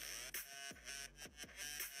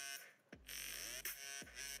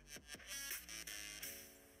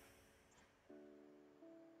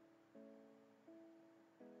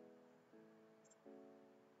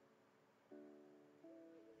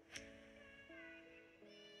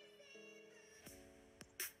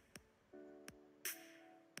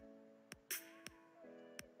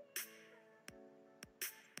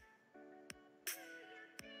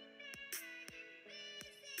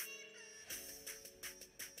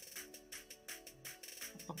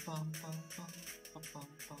 Pam, pam, pam, pam, pam,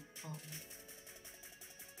 pam, pam.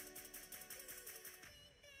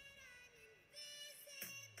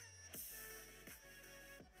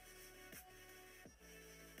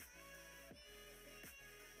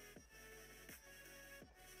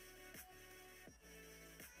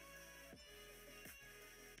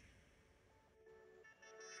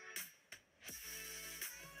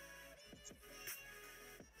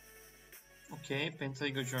 Okay,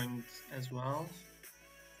 Pentago joined as well.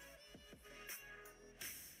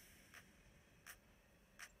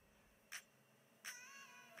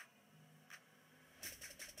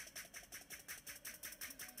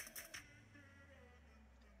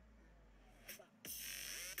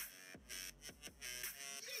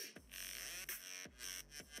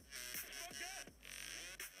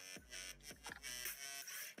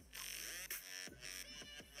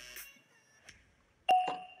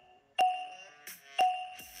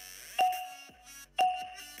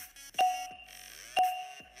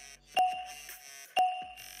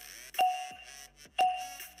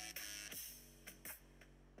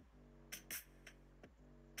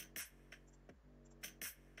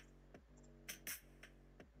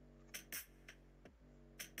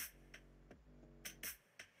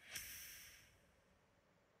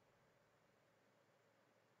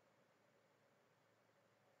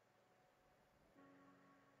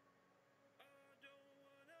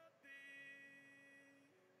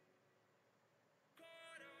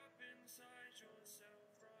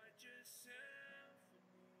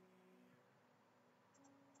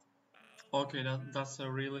 Okay, that's a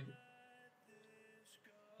really...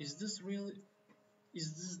 Is this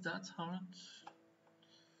that hard?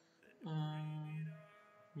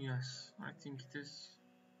 Yes, I think it is.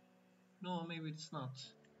 No, maybe it's not.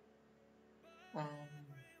 Um,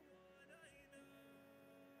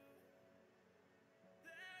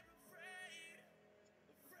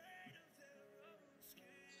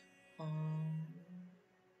 um,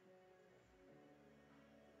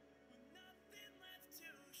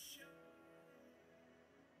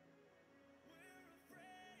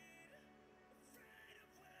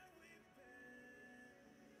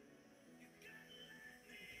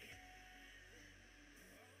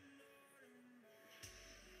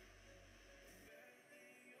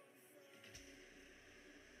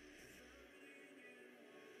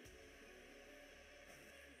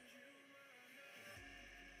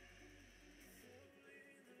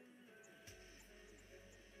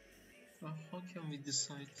 how can we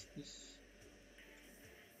decide this?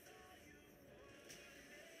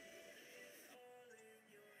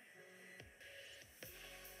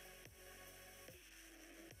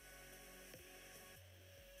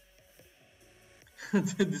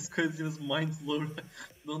 This question is mind blowing.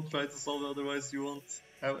 Don't try to solve it, otherwise you won't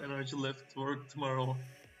have energy left to work tomorrow.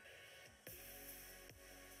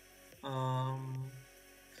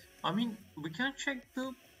 I mean, we can check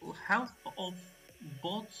the health of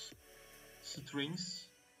both strings,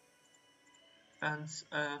 and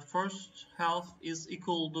first health is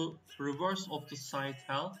equal to reverse of the side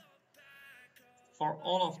health for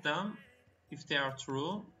all of them if they are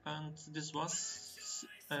true, and this was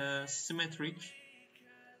symmetric.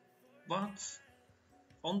 But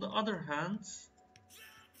on the other hand,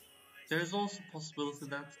 there is also possibility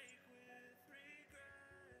that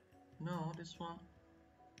no, this one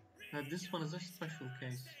is a special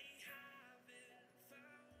case.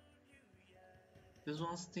 This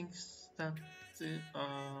one thinks that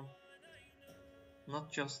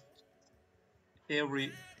not just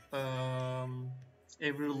every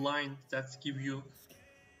line that give you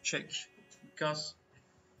check, because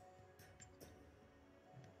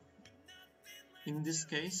in this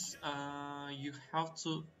case you have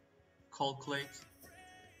to calculate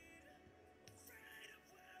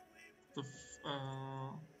the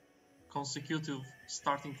consecutive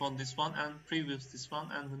starting from this one and previous this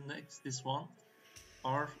one and the next this one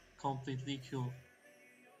are completely equal.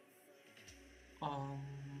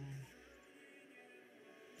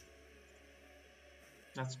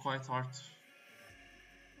 That's quite hard.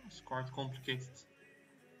 It's quite complicated.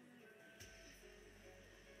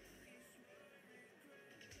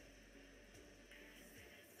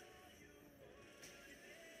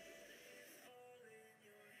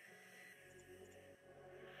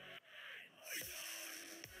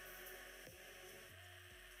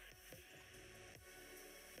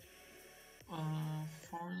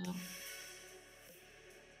 For the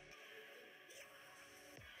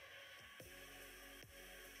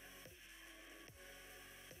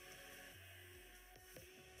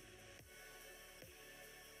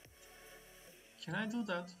can I do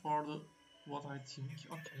that for the what I think?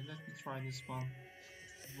 Okay, let me try this one.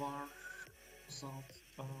 Var result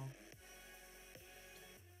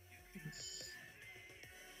Is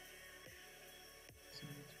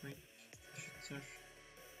symmetric feature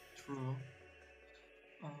true.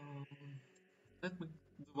 Let me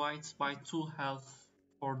divide by 2 half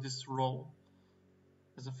for this row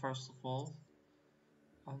as a first of all,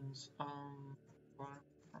 and our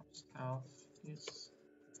first half is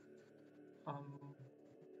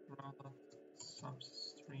product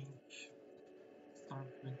substring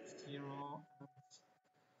start with 0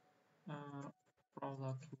 and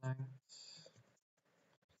product length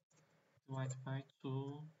divide by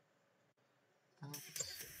 2 and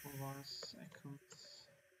over second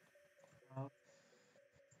half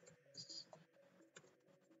is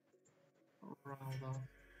product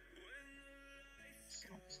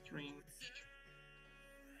substring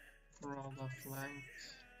product length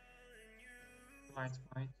divide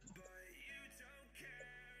by 2.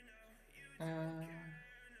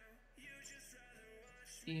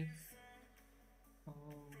 If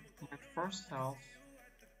my first half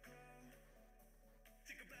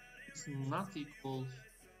is not equal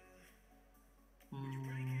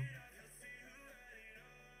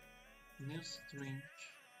new string,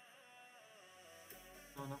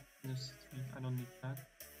 no, not new string, I don't need that,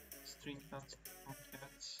 string dot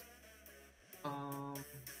concat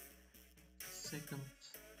second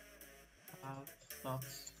half dot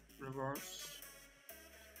reverse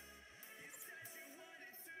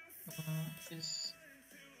is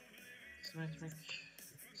symetric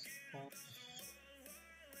false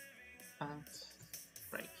and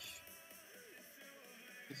break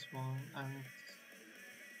this one, and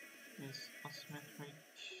is asymetric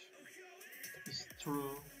is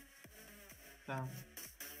true, then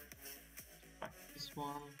write this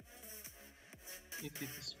one. If it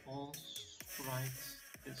is false, write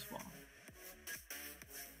this one.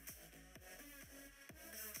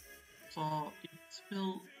 So it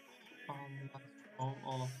will not row,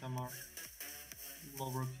 all of them are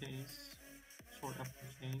lowercase or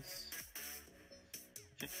uppercase.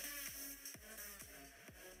 Okay.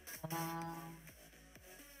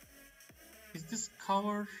 Is this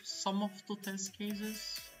cover some of the test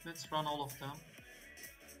cases? Let's run all of them.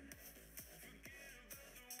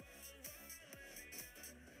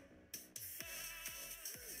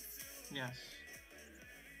 Yes.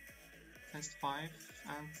 Test 5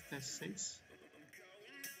 and test 6.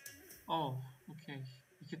 Oh, okay.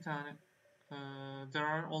 There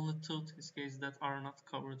are only 2 test cases that are not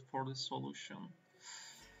covered for the solution.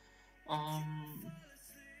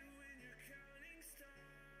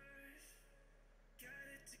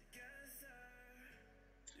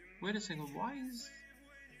 Wait a second, why is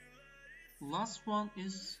last one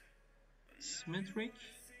is symmetric?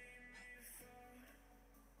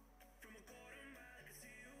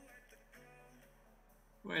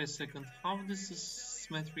 Wait a second, how this is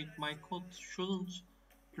symmetric? My code shouldn't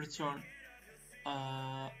return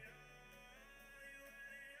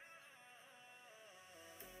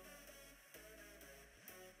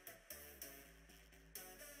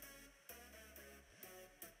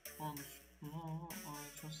no,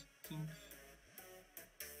 I just think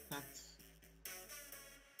that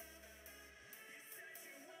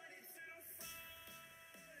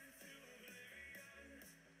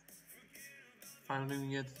I don't even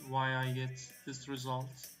get why I get this result.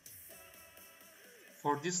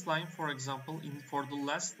 For this line, for example, for the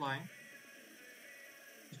last line,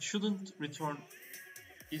 it shouldn't return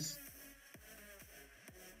is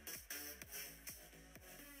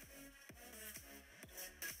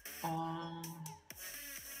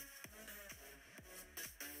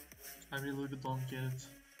I really don't get it.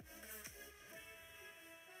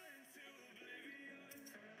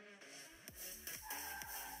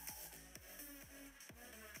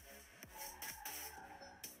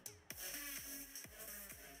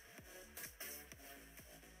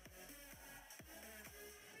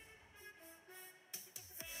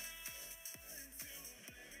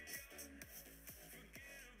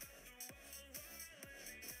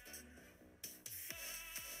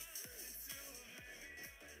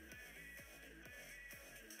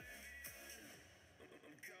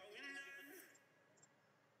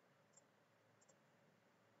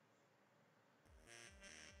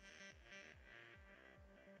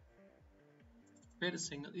 Wait a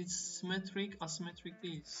second, it's symmetric, asymmetric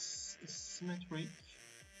is symmetric.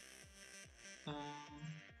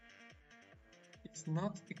 It's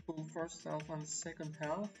not equal first half and second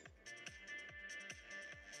half.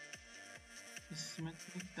 It's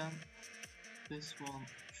symmetric, then this one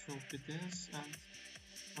should be this and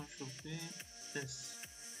one should be this.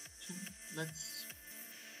 Let's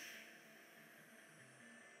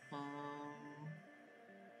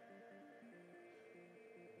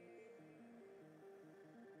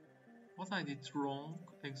what I did wrong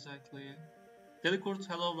exactly. Delicurt,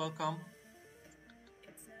 hello, welcome.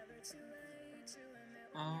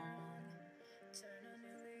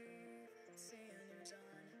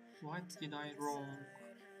 What did I wrong?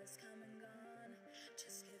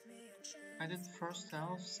 I did first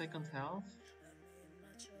half, second half.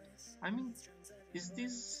 I mean, is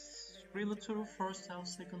this really true? First half,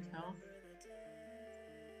 second half?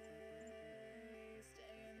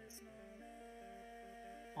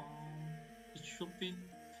 It should be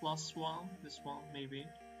 +1, this one maybe.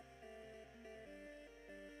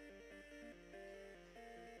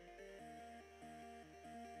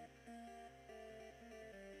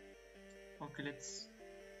 Okay, let's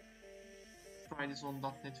try this on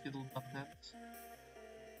 .NET Fiddle.net.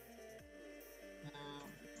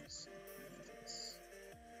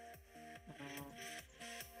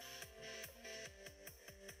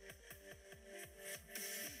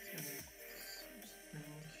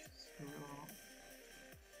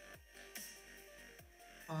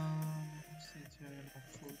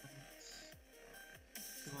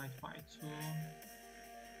 Divide by 2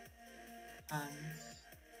 and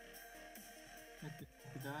let me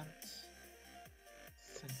copy that.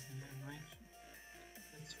 Right.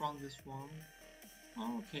 Let's run this one.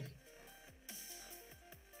 Oh, okay.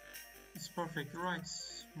 It's perfect. Right,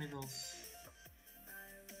 middles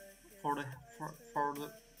for the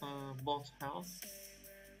both health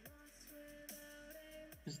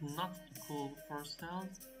is not equal first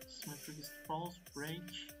health. Symmetric is false. Break.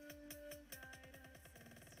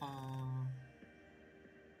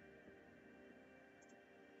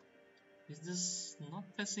 Is this not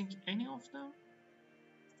passing any of them?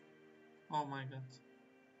 Oh my god.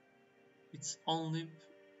 It's only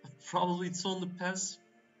probably it's only pass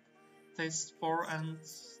test 4 and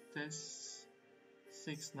test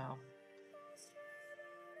 6 now.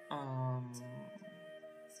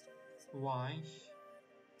 Why?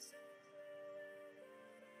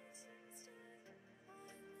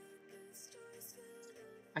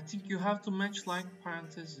 I think you have to match like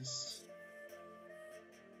parentheses.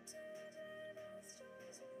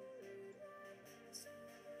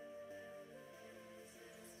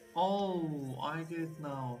 Oh, I get it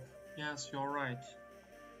now. Yes, you're right.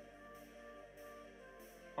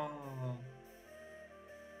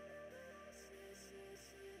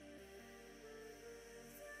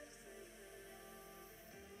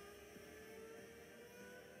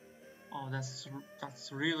 Oh,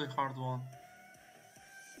 that's really hard one.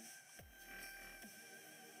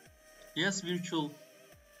 Yes, virtual.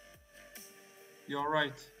 You're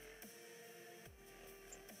right.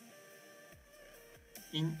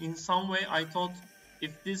 In some way, I thought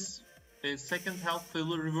if this second half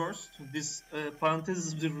will reverse, this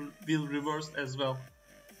parenthesis will reverse as well.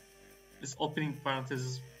 This opening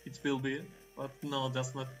parenthesis it will be, but no,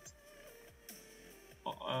 that's not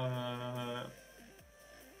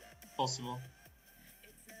possible.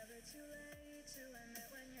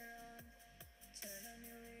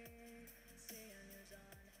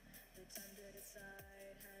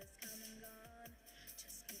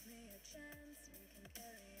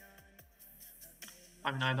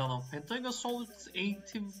 I mean, I don't know. Pentagon solid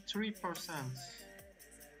 83%,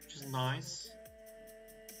 which is nice.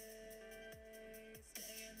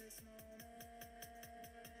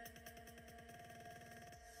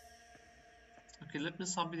 Okay, let me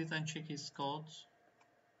submit it and check his code.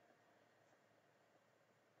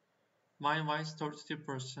 Mine was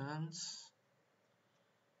 32%.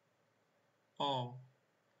 Oh,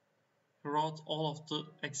 he wrote all of the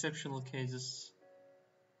exceptional cases.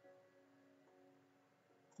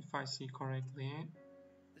 If I see correctly.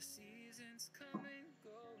 The seasons come and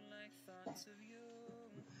go like thoughts of you.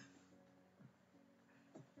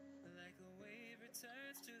 Like a wave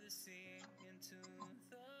returns to the sea into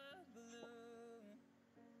the blue.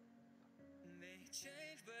 They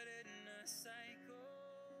change but in a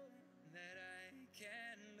cycle that I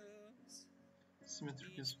can't lose.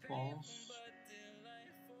 Symmetric is false.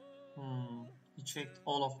 He checked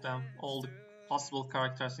all of them, all the possible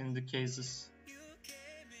characters in the cases.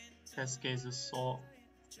 Test cases, so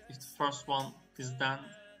if the first one is done,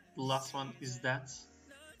 the last one is that.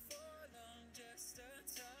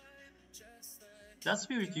 That's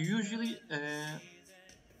weird. Usually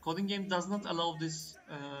Codingame does not allow this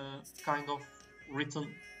kind of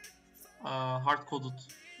written hard-coded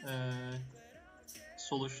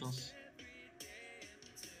solutions.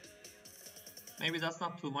 Maybe that's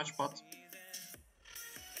not too much, but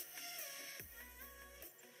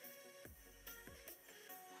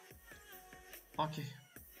okay.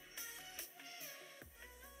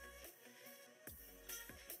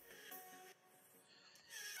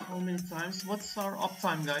 How many times? What's our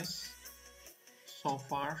uptime, guys? so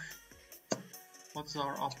far. What's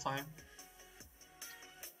our uptime?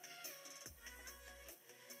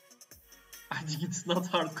 I think it's not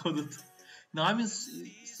hard coded. Now, I mean,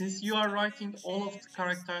 since you are writing all of the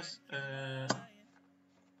characters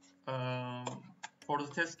for the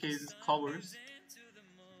test cases covers,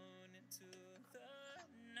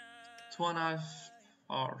 2.5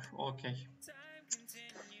 hours. Okay,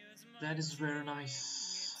 that is very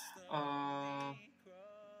nice.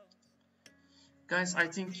 Guys, I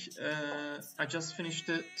think I just finished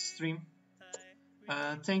the stream.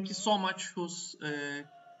 Thank you so much who's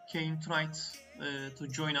came tonight to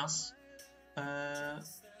join us. I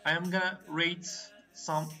am gonna rate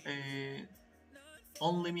some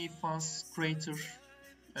Only Me fans creator,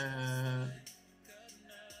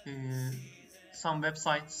 some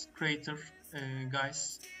websites creator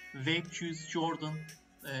guys. Vape Choose Jordan,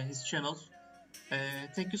 his channel.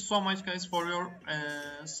 Thank you so much, guys, for your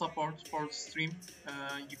support for the stream.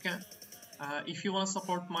 You can, if you want to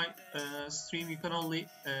support my stream, you can only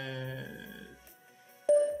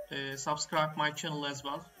subscribe my channel as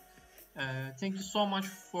well. Thank you so much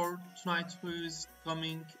for tonight who is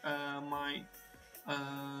coming. My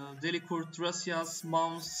Delicourt, Gracias,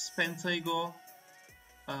 Mouse, Pentago,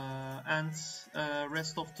 and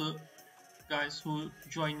rest of the guys who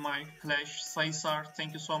joined my clash. Saisar,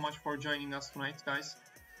 thank you so much for joining us tonight, guys.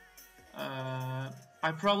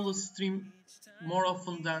 I probably stream more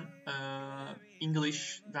often than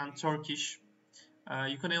English than Turkish.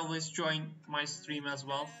 You can always join my stream as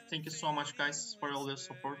well. Thank you so much, guys, for all your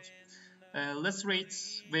support. Let's rate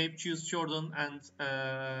Vape Choose Jordan, and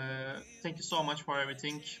thank you so much for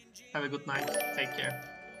everything. Have a good night. Take care.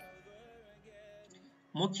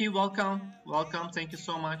 Muki, welcome. Welcome. Thank you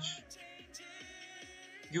so much.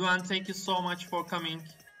 Yuan, thank you so much for coming.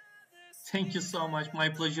 Thank you so much. My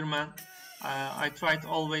pleasure, man. I try to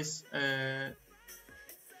always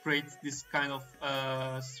create this kind of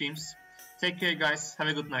streams. Take care, guys. Have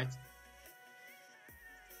a good night.